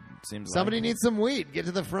some weed. Seems Somebody like. needs some weed. Get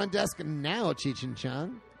to the front desk now, Cheech and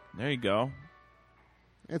Chong. There you go.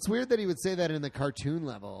 It's weird that he would say that in the cartoon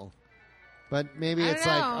level. But maybe I it's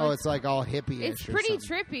don't like, know. oh, it's like all hippie-ish It's or pretty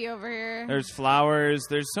something. trippy over here. There's flowers.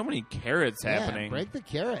 There's so many carrots Yeah, happening. break the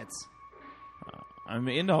carrots. I'm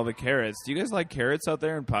into all the carrots. Do you guys like carrots out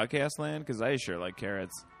there in podcast land? Because I sure like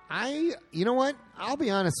carrots. You know what? I'll be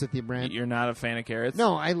honest with you, Brent. You're not a fan of carrots?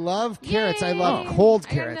 No, I love carrots. I Yay. love cold I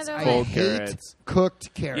got carrots. another I one. Cold hate carrots.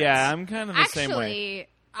 cooked carrots. Yeah, I'm kind of the same way. Actually,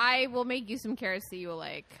 I will make you some carrots that you will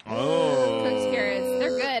like. Oh. Cooked carrots.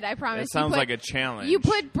 They're good, I promise. That sounds You put- like a challenge. You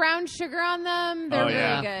put brown sugar on them. They're Oh, really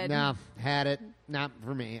yeah. good. No, had it. Not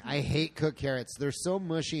for me. I hate cooked carrots. They're so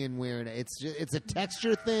mushy and weird. It's a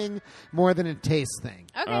texture thing more than a taste thing.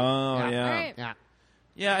 Okay. Oh, Yeah. yeah. All right. Yeah.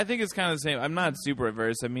 Yeah, I think it's kind of the same. I'm not super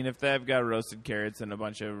averse. I mean, if they've got roasted carrots and a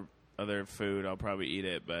bunch of other food, I'll probably eat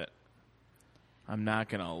it, but I'm not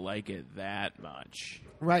going to like it that much.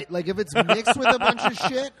 Right. Like if it's mixed with a bunch of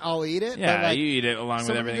shit, I'll eat it. Yeah, but like, you eat it along with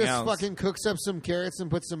someone everything just else. fucking cooks up some carrots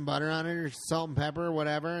and puts some butter on it or salt and pepper or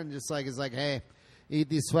whatever and just like is like, hey, eat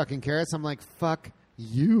these fucking carrots. I'm like, fuck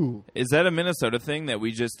you. Is that a Minnesota thing that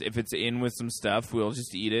we just, if it's in with some stuff, we'll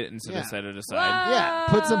just eat it instead of Yeah. set it aside? Whoa. Yeah,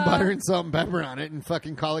 put some butter and salt and pepper on it and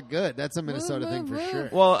fucking call it good. That's a Minnesota thing for sure.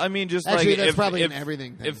 Well, I mean, just Actually, like that's if, probably if, an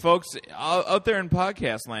everything thing. If folks out there in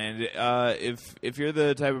podcast land, if you're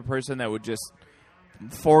the type of person that would just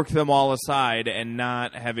fork them all aside and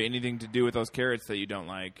not have anything to do with those carrots that you don't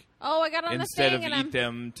like, Oh, I got on instead the of thing eat and I'm.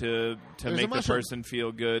 them to There's a make the mushroom. person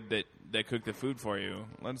feel good that cooked the food for you,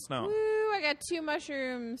 let us know. Woo, I got 2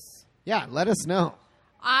 mushrooms. Yeah, let us know.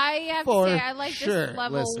 I have For to say, I like sure, this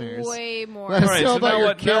level listeners. way more. Let us All right, know so about now your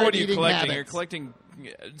what are you carrot-eating collecting? habits. You're collecting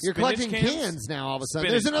You're spinach collecting cans now all of a sudden.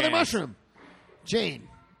 Spinach There's another cans. mushroom. Jane.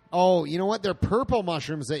 Oh, you know what? They're purple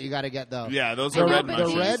mushrooms that you got to get, though. Yeah, those The, are know, red but the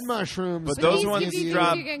mushrooms. red mushrooms. But they those give ones you-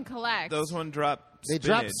 drop- you can collect. Those one drop They spinach.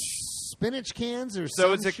 drop spinach cans or So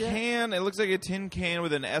some it's a shit? can. It looks like a tin can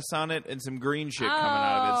with an S on it and some green shit coming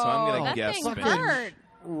out of it. So I'm Oh, gonna that guess thing spinach. hurt.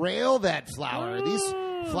 Rail that flower. These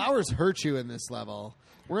Ooh. flowers hurt you in this level.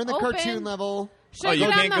 We're in the Open. cartoon level. Should Oh, I you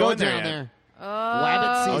go can't down go the in there down yet. there. Oh,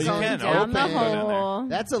 Wabbit Oh, you season can. down the open. Go down there. hole.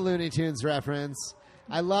 That's a Looney Tunes reference.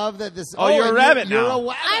 I love that this. Oh, you're a and rabbit You're now. a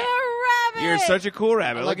wabbit. I'm a rabbit. You're such a cool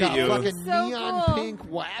rabbit. like Look at a you, fucking So neon cool. pink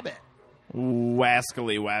wabbit.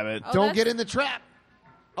 wascally wabbit. Oh, Don't that's- get in the trap.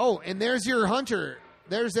 Oh, and there's your hunter.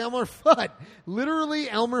 There's Elmer Fudd. Literally,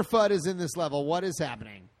 Elmer Fudd is in this level. What is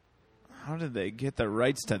happening? How did they get the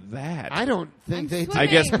rights to that? I don't think I'm they swimming. I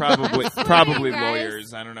guess probably Swimming, probably guys.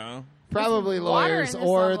 lawyers. I don't know. Probably There's water lawyers, in this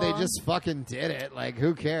or level. they just fucking did it. Like,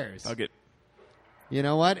 who cares? I'll get. You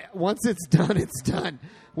know what? Once it's done, it's done.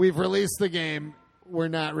 We've released the game. We're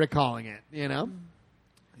not recalling it. You know?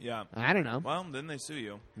 Yeah. I don't know. Well, then they sue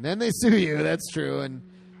you. And then they sue you. That's true. And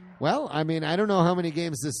well, I mean, I don't know how many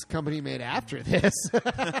games this company made after this.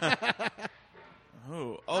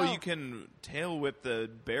 Oh, you can tail whip the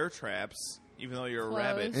bear traps, even though you're a Closed.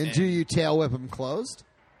 rabbit. And do you tail whip them closed?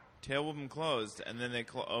 tail whip them closed, and then they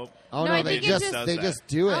Oh No, no, I they think it just just- they does just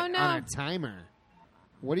do it Oh, no. on a timer.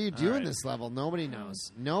 What do you do All in right. this level? Nobody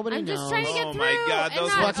knows. Nobody I'm knows. just trying to get Oh, through. my God, and those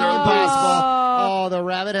not- ones Fucking are impossible. Oh, the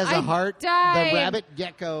rabbit has a I heart. died. The rabbit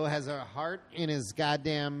gecko has a heart in his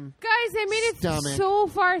goddamn. Guys, I made it Stomach. so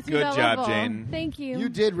far through Good that job, level. Jane. Thank you. You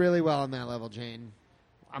did really well in that level, Jane.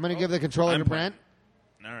 I'm going to give the controller I'm to Brent.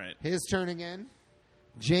 All right. His turn again.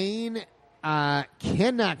 Jane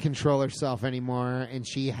cannot control herself anymore, and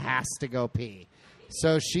she has to go pee.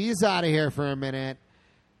 So she's out of here for a minute.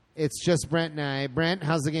 It's just Brent and I. Brent,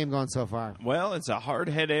 how's the game going so far? Well, it's a hard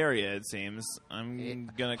head area, it seems. I'm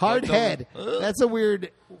gonna Hard collect all head. the- Ugh. That's a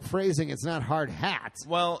weird phrasing. It's not hard hat.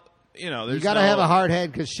 Well, there's You got to no- have a hard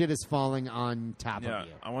head because shit is falling on top Yeah, of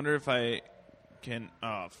you. I wonder if I can.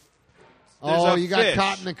 There's Oh, a you got fish.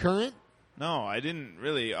 caught in the current? No, I didn't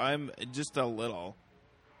really. I'm just a little.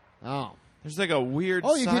 Oh. There's like a weird.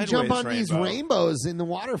 Oh, you can jump sideways on these rainbow. rainbows in the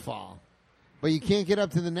waterfall. But you can't get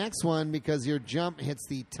up to the next one because your jump hits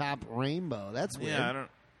the top rainbow. That's weird. Yeah, I don't.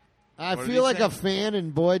 I What did feel he like say? a fan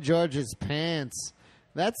in Boy George's pants.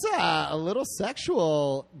 That's a little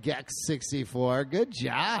sexual, Gex64. Good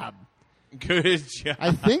job. Good job.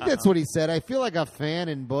 I think that's what he said. I feel like a fan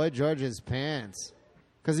in Boy George's pants.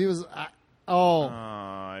 Because he was... Oh,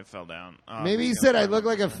 I fell down. Oh, maybe he he's said gonna I look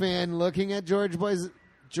like a fan looking at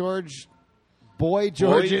Boy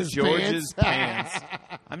George's pants.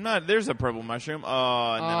 I'm not. There's a purple mushroom.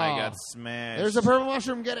 Oh, and then I got smashed. There's a purple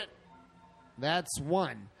mushroom. Get it. That's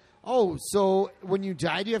one. Oh, so when you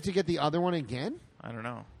died, you have to get the other one again? I don't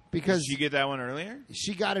know. Because Did you get that one earlier?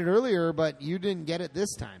 she got it earlier, but you didn't get it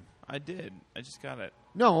this time. I did. I just got it.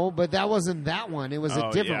 No, but that wasn't that one. It was a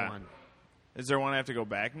Oh, different yeah. one. Is there one I have to go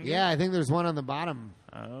back and get? Yeah, I think there's one on the bottom.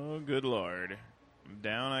 Oh, good Lord.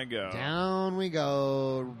 Down I go. Down we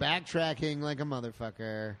go, backtracking like a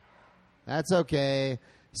motherfucker. That's okay.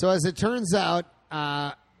 So as it turns out,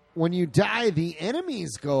 when you die, the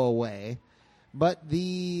enemies go away, but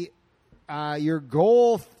the your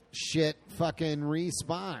goal shit fucking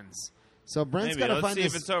respawns. So Brent's got Maybe. to Let's find see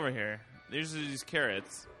this. if it's over here. There's these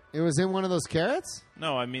carrots. It was in one of those carrots?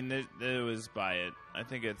 No, I mean, it was by it. I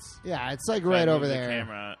think it's Yeah, it's like if I right move over the there.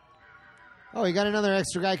 Camera. Oh, he got another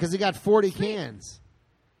extra guy because he got 40 cans.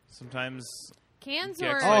 Sometimes Cans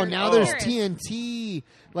Yeah, or Oh, now there's carrots? TNT,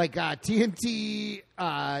 like TNT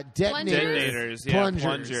detonators. detonators. Yeah,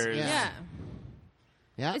 plungers. Yeah.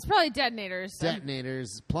 Yeah. It's probably detonators.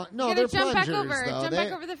 Detonators. No, You they're gotta jump plungers, back over. though. Jump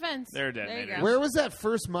back over the fence. They're There you detonators. go. Where was that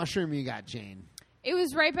first mushroom you got, Jane? It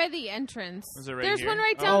was right by the entrance. Was it right There's here? one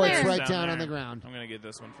right down Oh, there. it's right Down down there. on the ground. I'm going to get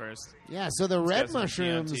this one first. Yeah, so the got red some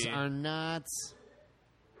mushrooms TNT. are not...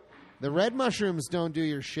 The red mushrooms don't do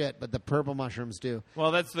your shit, but the purple mushrooms do.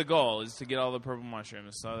 Well, that's the goal, is to get all the purple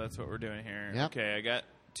mushrooms. So that's what we're doing here. Yep. Okay, I got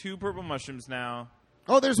 2 purple mushrooms now.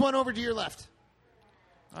 Oh, there's one over to your left.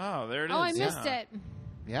 Oh, there it is. Oh, I missed Yeah. it.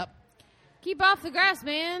 Yep. Keep off the grass,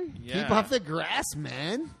 man. Yeah. Keep off the grass,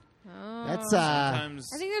 man. Oh. That's, Sometimes,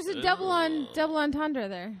 I think there's a double entendre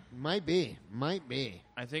there. might be.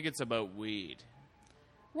 I think it's about weed.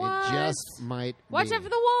 What? It just might Watch be. out for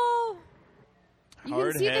the wall. You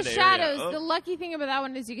Hard can see the head shadows. area. Oh. The lucky thing about that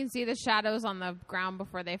one is you can see the shadows on the ground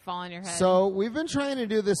before they fall on your head. So we've been trying to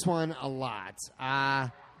do this one a lot.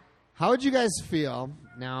 How would you guys feel?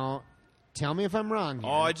 Now, tell me if I'm wrong here.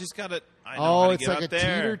 Oh, I just got it. I know Oh, how to it's get like up a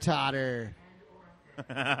there. teeter-totter.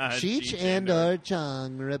 Cheech and or or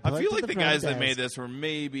Chung report I feel to like the front guys that desk. made this were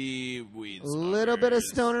maybe weed A little bit of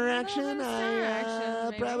smokers. stoner bit action. of stoner action, I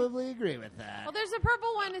maybe. probably agree with that. Oh, there's a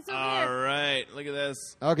purple one. It's over All there. right, look at this.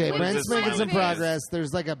 Okay, Flip Brent's the making some smiley face. progress.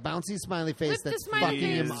 There's like a bouncy smiley face Flip the that's smiley fucking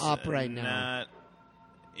him face. up right now. Not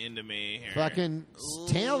into me here. Fucking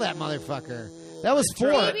tail that motherfucker. That was I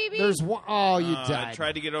tried. 4. Baby. There's one. Oh, you I died.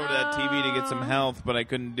 tried to get over to that TV to get some health, but I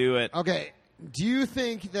couldn't do it. Okay, do you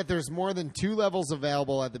think that there's more than 2 levels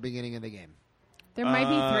available at the beginning of the game? There might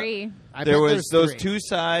be 3. I There bet was there's those 3. 2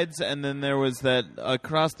 sides, and then there was that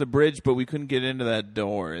across the bridge, but we couldn't get into that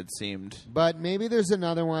door, it seemed. But maybe there's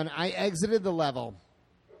another one. I exited the level.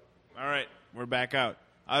 All right, we're back out.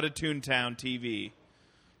 Out of Toontown TV.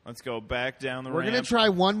 Let's go back down the We're ramp. going to try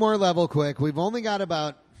one more level quick. We've only got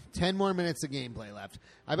about 10 more minutes of gameplay left.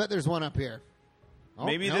 I bet there's one up here. Oh,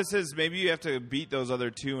 Maybe nope. maybe you have to beat those other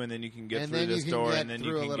 2, and then you can get And through then you this can door, get and then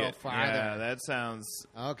through you a can little get farther. Yeah, that sounds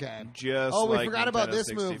Okay. just Oh, we like forgot about Nintendo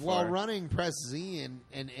this move. 64. While running, press Z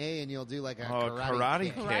and A, and you'll do like a karate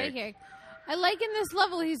kick. kick. Karate kick. I like in this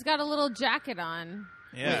level he's got a little jacket on.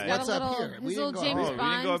 Yeah. He's got What's a up little, here? We his didn't little go- James Oh, we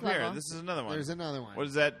Bond didn't go up here. level. This is another one. There's another one. What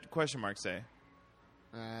does that question mark say?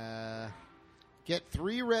 Get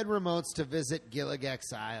 3 red remotes to visit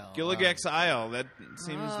Gilligex Isle. Gilligex Isle. That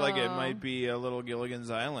seems like it Oh. might be a little Gilligan's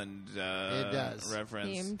Island It does. reference.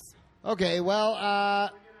 Themed. Okay, well,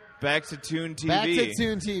 Back to Toon TV. back to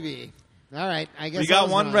Toon TV. All right, I guess We I got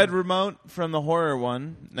was one wrong. red remote from the horror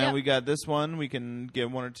one. Now Yep. we got this one. We can get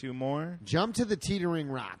 1 or 2 more. Jump to the teetering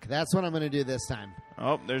rock. That's what I'm going to do this time.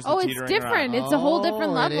 Oh, there's the Oh, it's teetering different. rock. It's a whole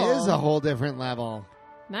different level. It is a whole different level.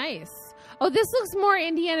 Nice. Oh, this looks more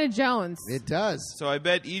Indiana Jones. It does. So I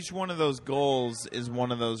bet each one of those goals is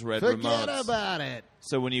one of those red Forget remotes. about it.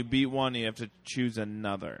 So when you beat one, you have to choose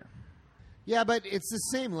another. Yeah, but it's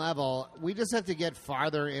the same level. We just have to get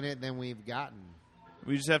farther in it than we've gotten.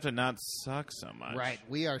 We just have to not suck so much. Right.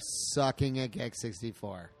 We are sucking at Gex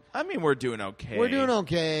 64. I mean, we're doing okay. We're doing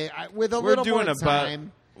okay. With a We're little doing more about.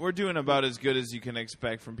 time. We're doing about as good as you can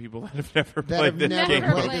expect from people that have never That played have this never game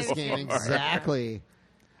played before. this game. before. Exactly.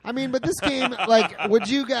 I mean, but this game, like, would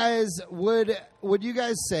you guys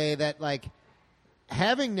say that, like,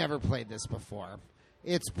 having never played this before,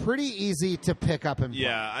 it's pretty easy to pick up and play?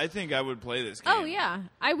 Yeah, I think I would play this game. Oh yeah,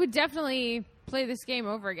 I would definitely play this game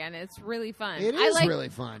over again. It's really fun. It I is like, really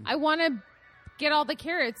fun. I want to get all the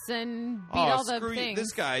carrots and beat all the screw you. things.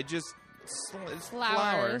 This guy just it's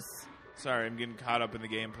Flowers. Sorry, I'm getting caught up in the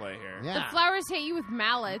gameplay here. The Yeah. flowers hit you with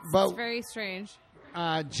mallets. But- It's very strange.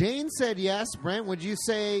 Jane said yes. Brent, would you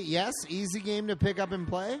say yes? Easy game to pick up and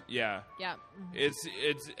play? Yeah. Yeah. It's.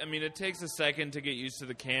 I mean, it takes a second to get used to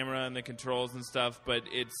the camera and the controls and stuff, but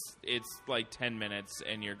it's like 10 minutes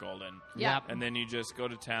and you're golden. Yeah. Yep. And then you just go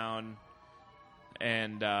to town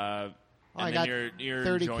and Oh, I and got then you're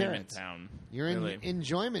 30 Enjoyment carats. Town. You're in really.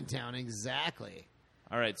 Enjoyment Town, exactly.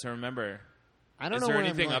 All right, so remember, I don't is know there where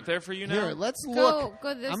anything I'm going. up there for you now? Here, let's look.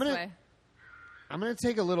 Go this I'm gonna, way. I'm going to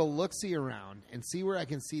take a little look-see around and see where I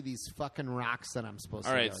can see these fucking rocks that I'm supposed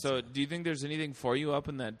All to right, go so to. do you think there's anything for you up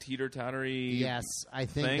in that teeter-tottery Yes, I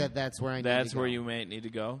think thing? that's where I need That's to go. where you might need to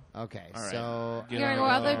go? Okay, All right. so Get You're on gonna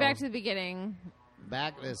go all the way go. back to the beginning.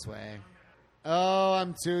 back this way. Oh,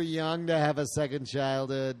 I'm too young to have a second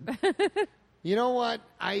childhood. You know what?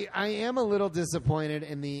 I am a little disappointed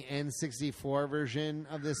in the N64 version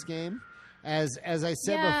of this game. As I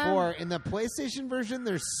said Yeah. before, in the PlayStation version,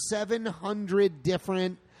 there's 700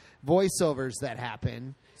 different voiceovers that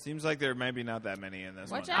happen. Seems like there may be not that many in this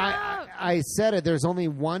Watch one. out. I said it. There's only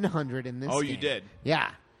 100 in this. Oh, you game. did? Yeah,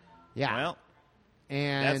 yeah. Well,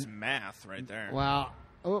 and that's math right there. well,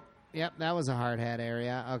 oh, yep, that was a hard hat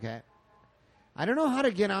area. Okay, I don't know how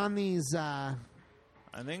to get on these.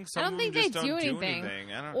 I think some I don't of think them they just do don't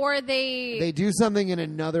anything. I don't, Or they. They do something in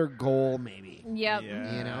another goal, maybe. Yep.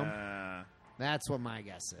 yeah. you know? That's what my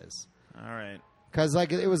guess is. All right. Because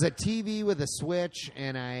like it was a TV with a switch,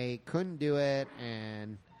 and I couldn't do it,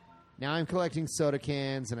 and now I'm collecting soda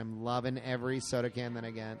cans, and I'm loving every soda can that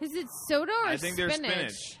I get. Is it soda or I think there's spinach?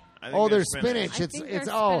 spinach. I think Oh, there's spinach. I It's think it's there's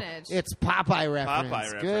oh, spinach. it's Popeye reference.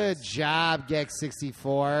 Popeye Good reference. job,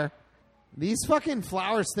 Gex64. These fucking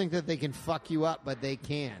flowers think that they can fuck you up, but they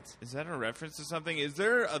can't. Is that a reference to something? Is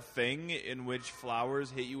there a thing in which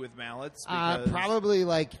flowers hit you with mallets? Because Probably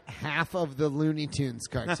like half of the Looney Tunes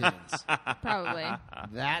cartoons. Probably.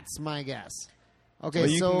 That's my guess. Okay, Well,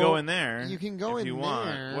 you so can go in there. You can go if in you want.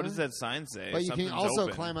 there. What does that sign say? But you can Something's also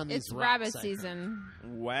open. climb on these It's rocks. rabbit I think. season.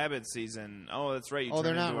 Wabbit season. Oh, that's right. You Oh, turn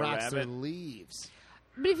they're not into a rocks; they're rabbit. leaves.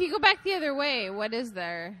 But if you go back the other way, what is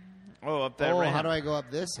there? Oh, up that Oh, ramp. how do I go up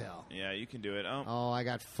this hill? Yeah, you can do it. Oh, Oh, I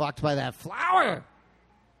got fucked by that flower.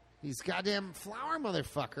 These goddamn flower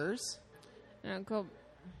motherfuckers. No, go.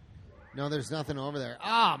 No, there's nothing over there.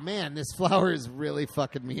 Oh, man, this flower is really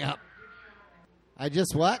fucking me up. I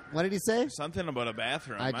just what? What did he say? something about a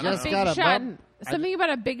bathroom. I don't just know. Big got a shot. bump. Something about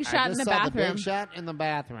a big shot I in just the saw bathroom. the big shot in the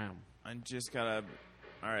bathroom. I just gotta.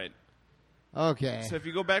 All right. Okay. So if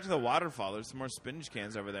you go back to the waterfall, there's some more spinach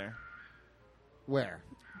cans over there. Where?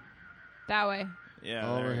 That way. Yeah,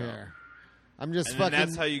 Over there you go. here. I'm just And then fucking.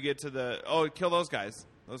 that's how you get to the. Oh, kill those guys.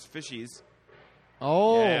 Those fishies.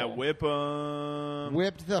 oh. Yeah, whip them.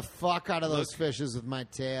 Whipped the fuck out of those Look. fishes with my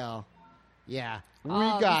tail. Yeah. We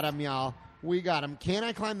Oh, got him, y'all. We got him. Can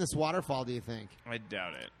I climb this waterfall, do you think? I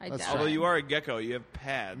doubt it. I Let's doubt try. Although it. you are a gecko, you have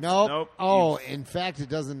pads. Nope. Oh, You- in fact, it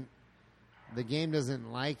doesn't. The game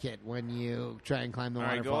doesn't like it when you try and climb the all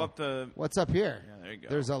right, waterfall. go up the What's up here? Yeah, there you go.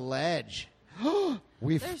 There's a ledge.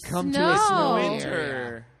 We've There's come to a snow. snowy area.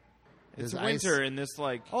 winter. It's There's winter ice. in this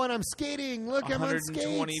like Oh, and I'm skating. Look, I'm on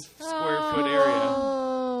 120 skates. square foot area.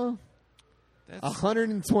 Oh, That's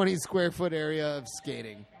 120 square foot area of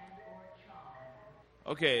skating.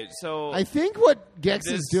 okay. So I think what Gex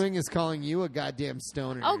is This- doing is calling you a goddamn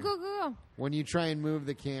stoner. Oh, go, go, go. When you try and move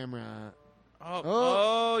the camera.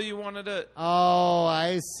 oh, you wanted to. Oh,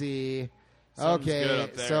 I see. Something's good Okay,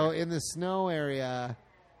 up there. so in the snow area,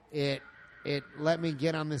 it let me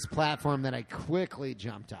get on this platform that I quickly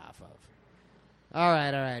jumped off of. All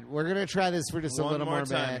right. We're gonna try this for just a One little more more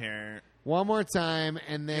time bit. here. One more time,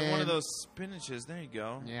 and then Get one of those spinaches. There you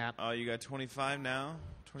go. Yeah. Oh, you got 25 now.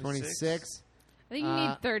 26. I think you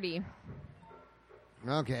need 30.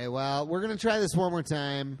 Okay, well, we're gonna try this one more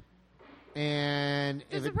time, and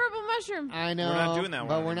There's if a purple mushroom. I know, We're not doing that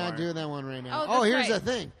but one we're not anymore. doing that one right now. Oh, that's here's right.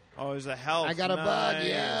 the thing. Oh, there's a health. I got a bug. Nice.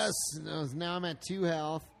 Yes. No, now I'm at 2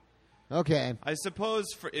 health. Okay. I suppose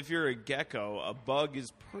if you're a gecko, a bug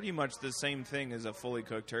is pretty much the same thing as a fully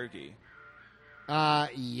cooked turkey. Yeah,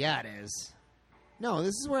 it is. No,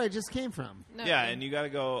 this is where I just came from. No, Yeah, and you got to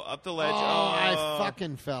go up the ledge. Oh, I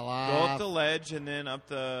fucking fell Go off. up the ledge and then up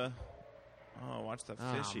the. Oh, watch the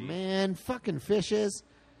Oh, fishy. man, fucking fishes.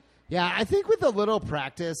 Yeah, I think with a little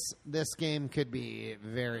practice, this game could be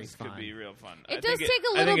very This fun. could be real fun. It I does think take a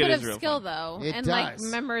I little think it bit is of real skill, fun. though, It and does. like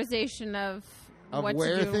memorization of what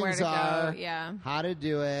where to do, things where to are, go. Yeah. how to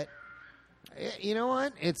do it. You know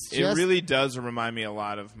what? It's It just really does remind me a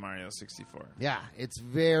lot of Mario 64. yeah. It's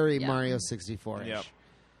very Yeah. Mario 64 ish. Yep.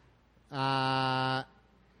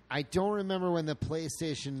 I don't remember when the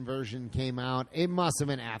PlayStation version came out. It must have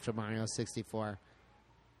been after Mario 64.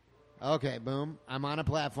 Okay, boom. I'm on a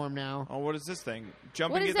platform now. Oh, what is this thing?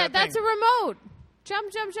 Jump What and is get that? That's a thing. remote.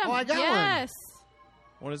 Jump, jump, jump. Oh, I got one. yes.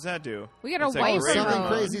 What does that do? We got a It's like white Oh, great something remote.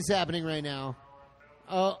 crazy's happening right now.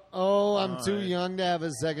 Oh, I'm too Alright. young to have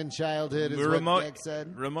a second childhood, is what remote, Nick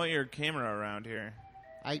said. remote your camera around here.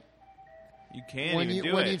 You can't when even you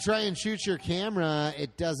do when it. you try and shoot your camera,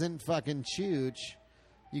 it doesn't fucking chooch.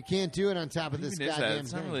 You can't do it on top of this What even is that? goddamn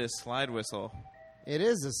It's not thing. really a slide whistle. It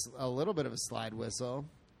is a little bit of a slide whistle.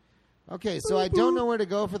 Okay, so I don't know where to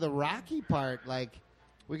go for the rocky part. Like,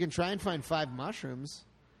 we can try and find 5 mushrooms.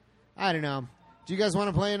 I don't know. Do you guys want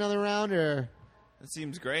to play another round, or? That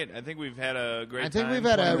seems great. I think we've had a great I think time we've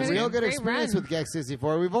had a playing this real game. good Great experience run. with Gex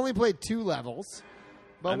 64. We've only played 2 levels,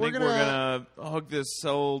 but I we're think we're gonna hook this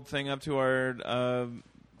old thing up to our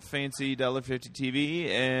fancy $1.50 TV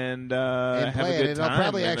and have play a good it. It'll time.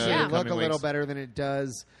 probably in the actually look coming a little weeks. better than it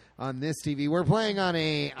does on this TV. We're playing on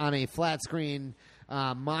a flat screen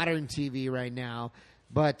modern TV right now,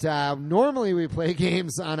 but normally we play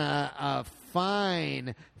games on a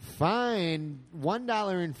fine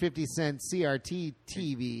 $1.50 CRT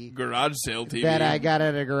TV Garage sale TV that I got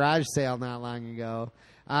at a garage sale not long ago.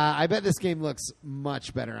 I bet this game looks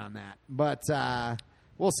much better on that, but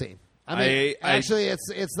we'll see. I mean, actually, it's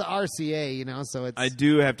the RCA, you know, so it's. I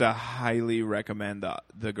do have to highly recommend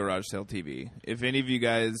the garage sale TV. If any of you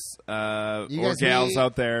guys, or gals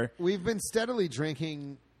out there, We've been steadily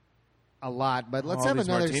drinking a lot, but let's All have these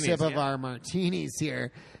another martinis, sip of yeah. our martinis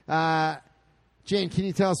here. Jane, can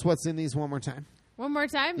you tell us what's in these one more time? One more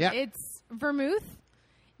time. Yeah. It's vermouth.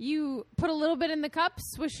 You put a little bit in the cup,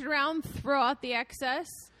 swish it around, throw out the excess.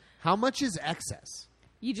 How much is excess?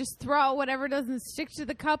 You just throw out whatever doesn't stick to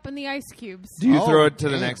the cup and the ice cubes. do you Oh, throw it to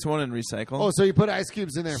the damn. next one and recycle? Oh, so you put ice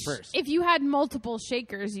cubes in there first. If you had multiple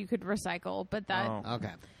shakers, you could recycle, but that Oh.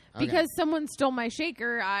 Okay. because someone stole my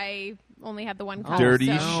shaker, I only had the one cup. Dirty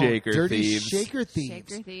so. shit. Shaker dirty thieves. shaker thieves.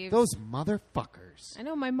 Shaker thieves. Those motherfuckers. I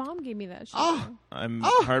know my mom gave me that shaker. Oh. I'm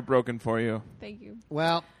Oh. heartbroken for you. Thank you.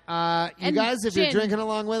 Well, you And guys, if you're gin. drinking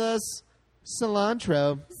along with us,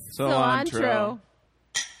 cilantro. Cilantro.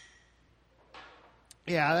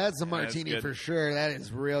 Yeah, that's a martini good. for sure. That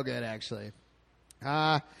is real good, actually.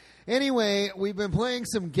 Anyway, we've been playing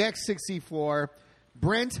some Gex 64.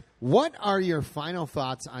 Brent, what are your final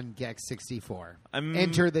thoughts on Gex 64?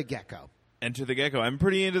 Enter the Gecko. Enter the Gecko. I'm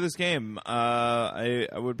pretty into this game. I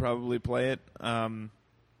would probably play it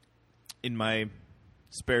in my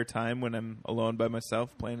spare time when I'm alone by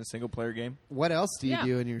myself playing a single player game. What else do you Yeah.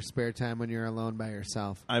 do in your spare time when you're alone by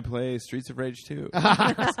yourself? I play Streets of Rage 2.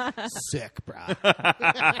 Sick, bro.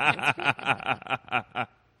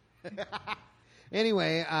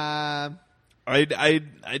 Anyway, I've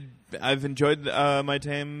enjoyed my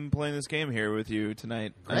time playing this game here with you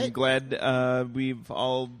tonight. I'm Great. glad we've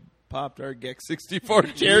all popped our Gex 64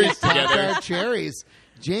 cherries together. Our cherries.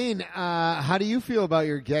 Jane, how do you feel about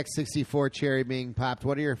your Gex 64 cherry being popped?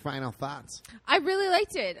 What are your final thoughts? I really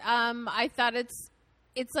liked it. I thought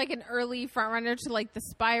it's like an early front runner to like the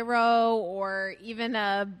Spyro or even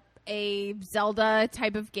a Zelda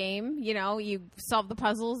type of game. You know, you solve the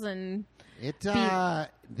puzzles and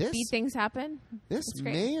beat things happen. This It's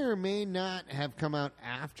great. may or may not have come out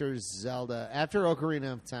after Zelda, after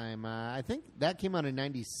Ocarina of Time. I think that came out in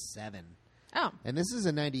 '97, Oh, and this is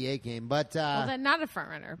a '98 game, but well then not a front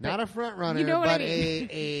runner. not a front runner, you know what I but mean.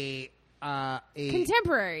 a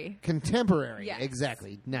Contemporary contemporary. Yes.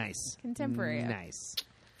 Exactly. Nice. Contemporary. Nice.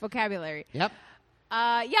 vocabulary. Yep.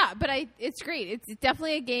 Yeah, but it's great. It's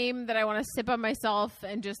definitely a game that I want to sip on myself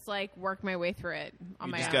and just like work my way through it on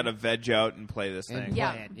You my just own. got to veg out and play this And thing.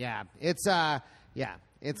 Yeah. play it. Yeah. It's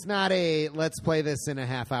It's not a let's play this in a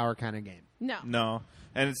half hour kind of game. No. No.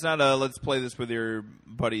 And it's not a let's play this with your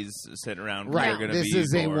buddies sitting around. 'cause Right. You're gonna This be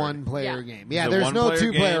is a bored. one player Yeah. game. Yeah, It's a there's no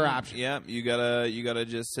one-player 2-player game. option. Yeah, you gotta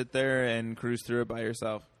just sit there and cruise through it by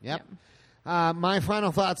yourself. Yep. My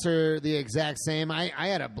final thoughts are the exact same. I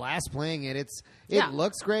had a blast playing it. It Yeah.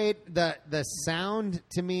 looks great. The sound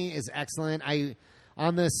to me is excellent.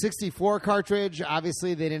 On the 64 cartridge,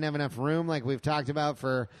 obviously they didn't have enough room, like we've talked about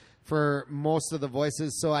for most of the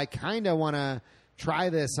voices. So I kind of want to try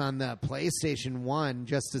this on the PlayStation 1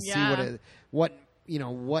 just to Yeah. see what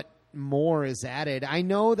more is added. I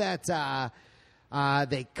know that.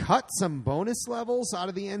 They cut some bonus levels out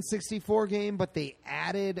of the N64 game, but they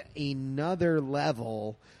added another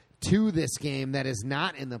level to this game that is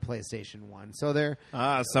not in the PlayStation 1. So they're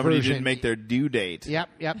Somebody version- didn't make their due date. Yep.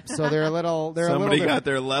 So they're a little. Somebody got got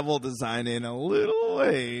their level design in a little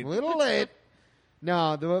late. a little late.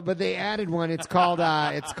 No, but they added one. It's called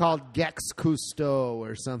Gex Cousteau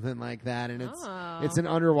or something like that, and it's an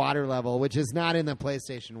underwater level, which is not in the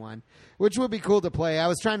PlayStation 1, which would be cool to play. I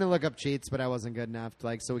was trying to look up cheats, but I wasn't good enough,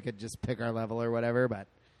 so we could just pick our level or whatever. But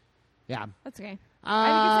yeah, That's okay. I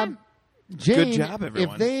had a good time. Jane, Good job,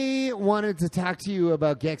 everyone. If they wanted to talk to you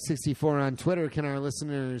about Gex 64 on Twitter, can our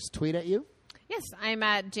listeners tweet at you? Yes, I'm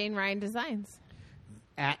at Jane Ryan Designs.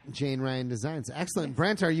 At Jane Ryan Designs. Excellent.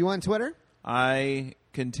 Brent, are you on Twitter? I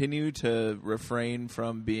continue to refrain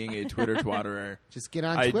from being a Twitter twatterer. Just get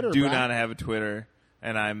on Twitter, I do bro. not have a Twitter,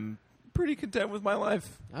 and I'm pretty content with my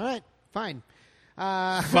life. All right, fine.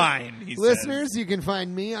 Fine, he Listeners, says. you can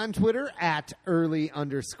find me on Twitter at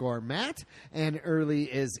early_Matt, and early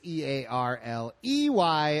is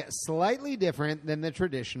EARLEY, slightly different than the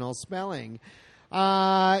traditional spelling.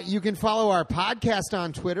 You can follow our podcast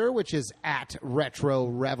on Twitter, which is at Retro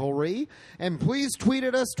Revelry, and please tweet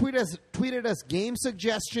at us game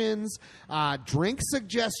suggestions, drink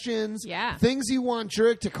suggestions, things you want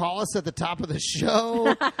Jurek to call us at the top of the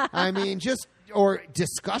show. I mean, or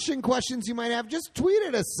discussion questions you might have. Just tweet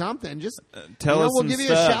at us something. Just tell us. We'll some give you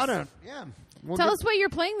stuff. a shout out. Yeah. Tell us what you're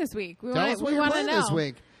playing this week. We Tell us what you're want to playing know this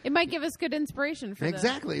week. It might give us good inspiration for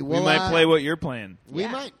Exactly. We might play what you're playing. We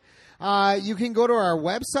might. You can go to our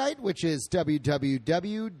website, which is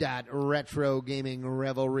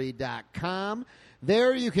www.retrogamingrevelry.com.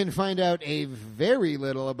 There you can find out a very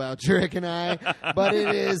little about Jurek and I, but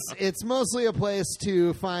it's mostly a place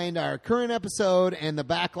to find our current episode and the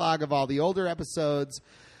backlog of all the older episodes.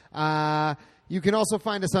 You can also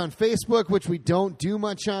find us on Facebook, which we don't do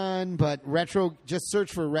much on, but just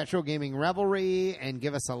search for Retro Gaming Revelry and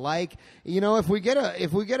give us a like. You know, if we get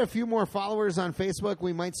a few more followers on Facebook,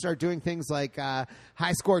 we might start doing things like high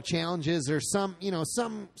score challenges or some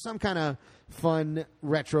kind of fun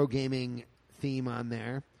retro gaming theme on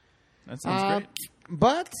there. That sounds great.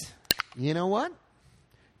 But you know what?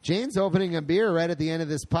 Jane's opening a beer right at the end of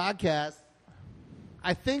this podcast.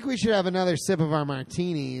 I think we should have another sip of our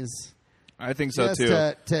martinis. I think so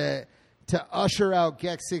too. To usher out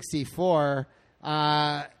Gex 64,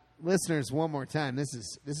 listeners, one more time. This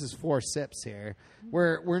is 4 sips here.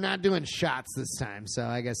 We're not doing shots this time, so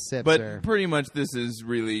I guess sips. But pretty much this is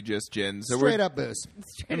really just gin. So straight up booze.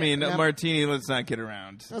 I mean, a martini. Let's not get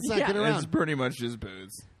around. Let's not get around. It's pretty much just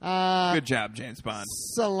booze. Good job, James Bond.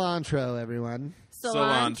 Cilantro, everyone.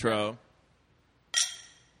 Cilantro.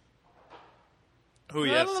 Oh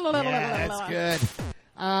yes. Yeah, that's good.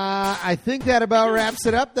 I think that about wraps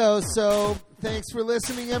it up, though. So thanks for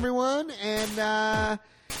listening, everyone, and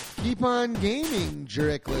keep on gaming,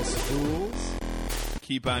 Jurickless fools.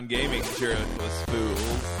 Keep on gaming, Jurickless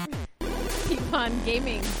fools. Keep on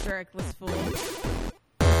gaming, Jurickless fools.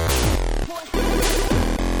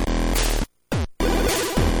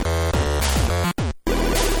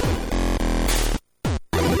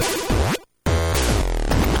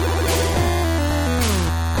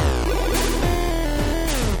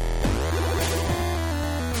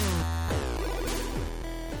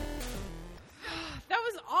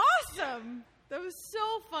 That was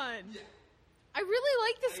so fun. I really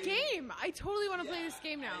like this game. I totally want to play this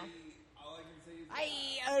game now. All I can say is